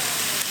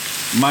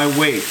off my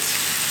weight.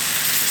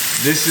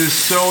 This is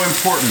so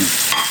important.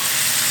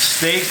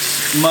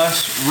 Steaks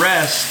must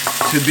rest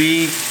to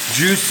be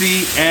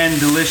juicy and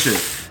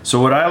delicious. So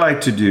what I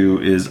like to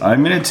do is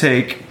I'm gonna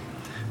take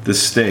the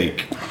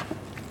steak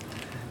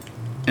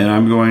and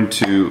I'm going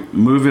to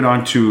move it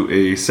onto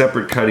a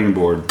separate cutting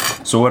board.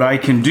 So what I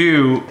can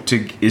do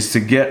is to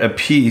get a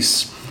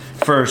piece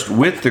first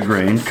with the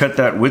grain, cut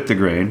that with the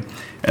grain,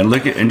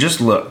 and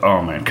just look,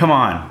 oh man, come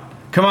on,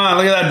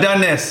 look at that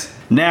doneness.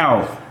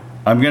 Now,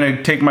 I'm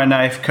gonna take my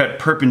knife, cut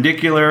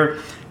perpendicular,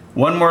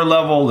 one more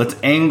level, let's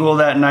angle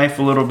that knife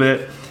a little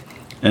bit,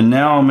 and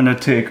now I'm gonna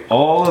take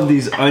all of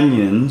these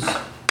onions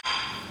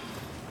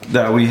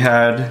that we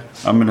had,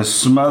 I'm gonna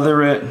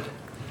smother it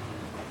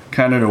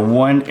kind of to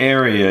one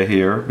area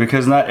here,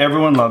 because not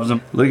everyone loves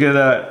them. Look at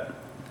that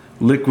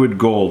liquid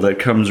gold that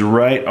comes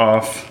right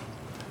off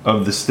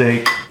of the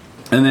steak.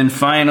 And then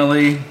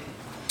finally,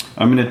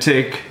 I'm gonna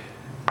take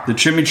the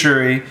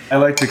chimichurri. I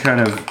like to kind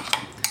of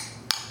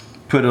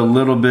put a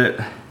little bit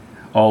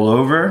all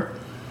over,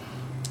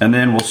 and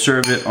then we'll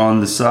serve it on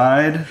the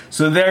side.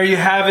 So there you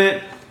have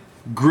it,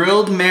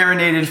 grilled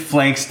marinated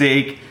flank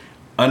steak,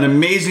 an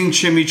amazing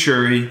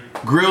chimichurri,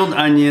 grilled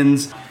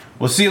onions.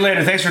 We'll see you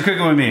later. Thanks for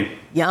cooking with me.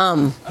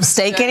 Yum.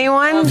 Steak,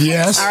 anyone?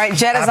 Yes. All right,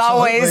 Jet, as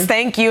always,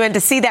 thank you. And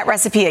to see that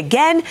recipe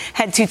again,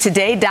 head to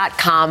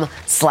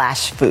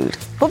today.com/food.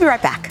 We'll be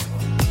right back.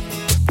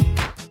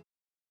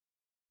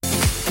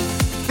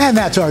 And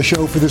that's our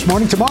show for this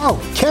morning. Tomorrow,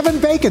 Kevin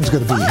Bacon's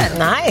going to be here.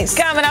 Nice.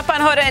 Coming up on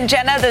Hoda and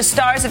Jenna, the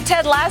stars of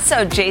Ted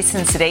Lasso,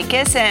 Jason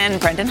Sudeikis and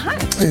Brendan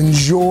Hunt.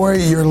 Enjoy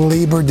your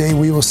Labor Day.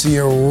 We will see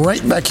you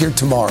right back here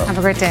tomorrow. Have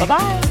a great day.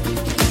 Bye-bye.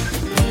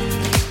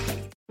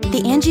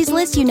 The Angie's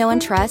List you know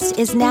and trust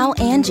is now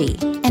Angie,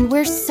 and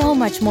we're so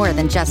much more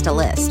than just a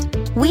list.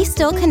 We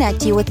still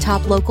connect you with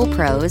top local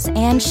pros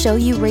and show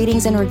you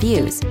ratings and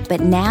reviews, but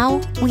now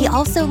we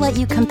also let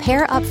you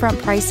compare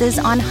upfront prices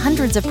on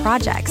hundreds of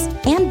projects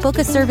and book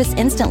a service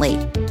instantly.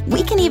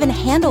 We can even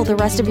handle the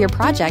rest of your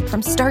project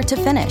from start to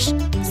finish.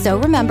 So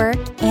remember,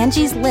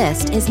 Angie's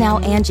List is now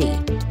Angie,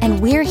 and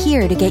we're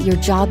here to get your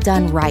job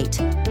done right.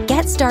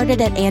 Get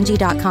started at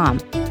Angie.com.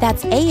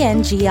 That's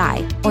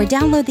ANGI, or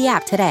download the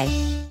app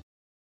today.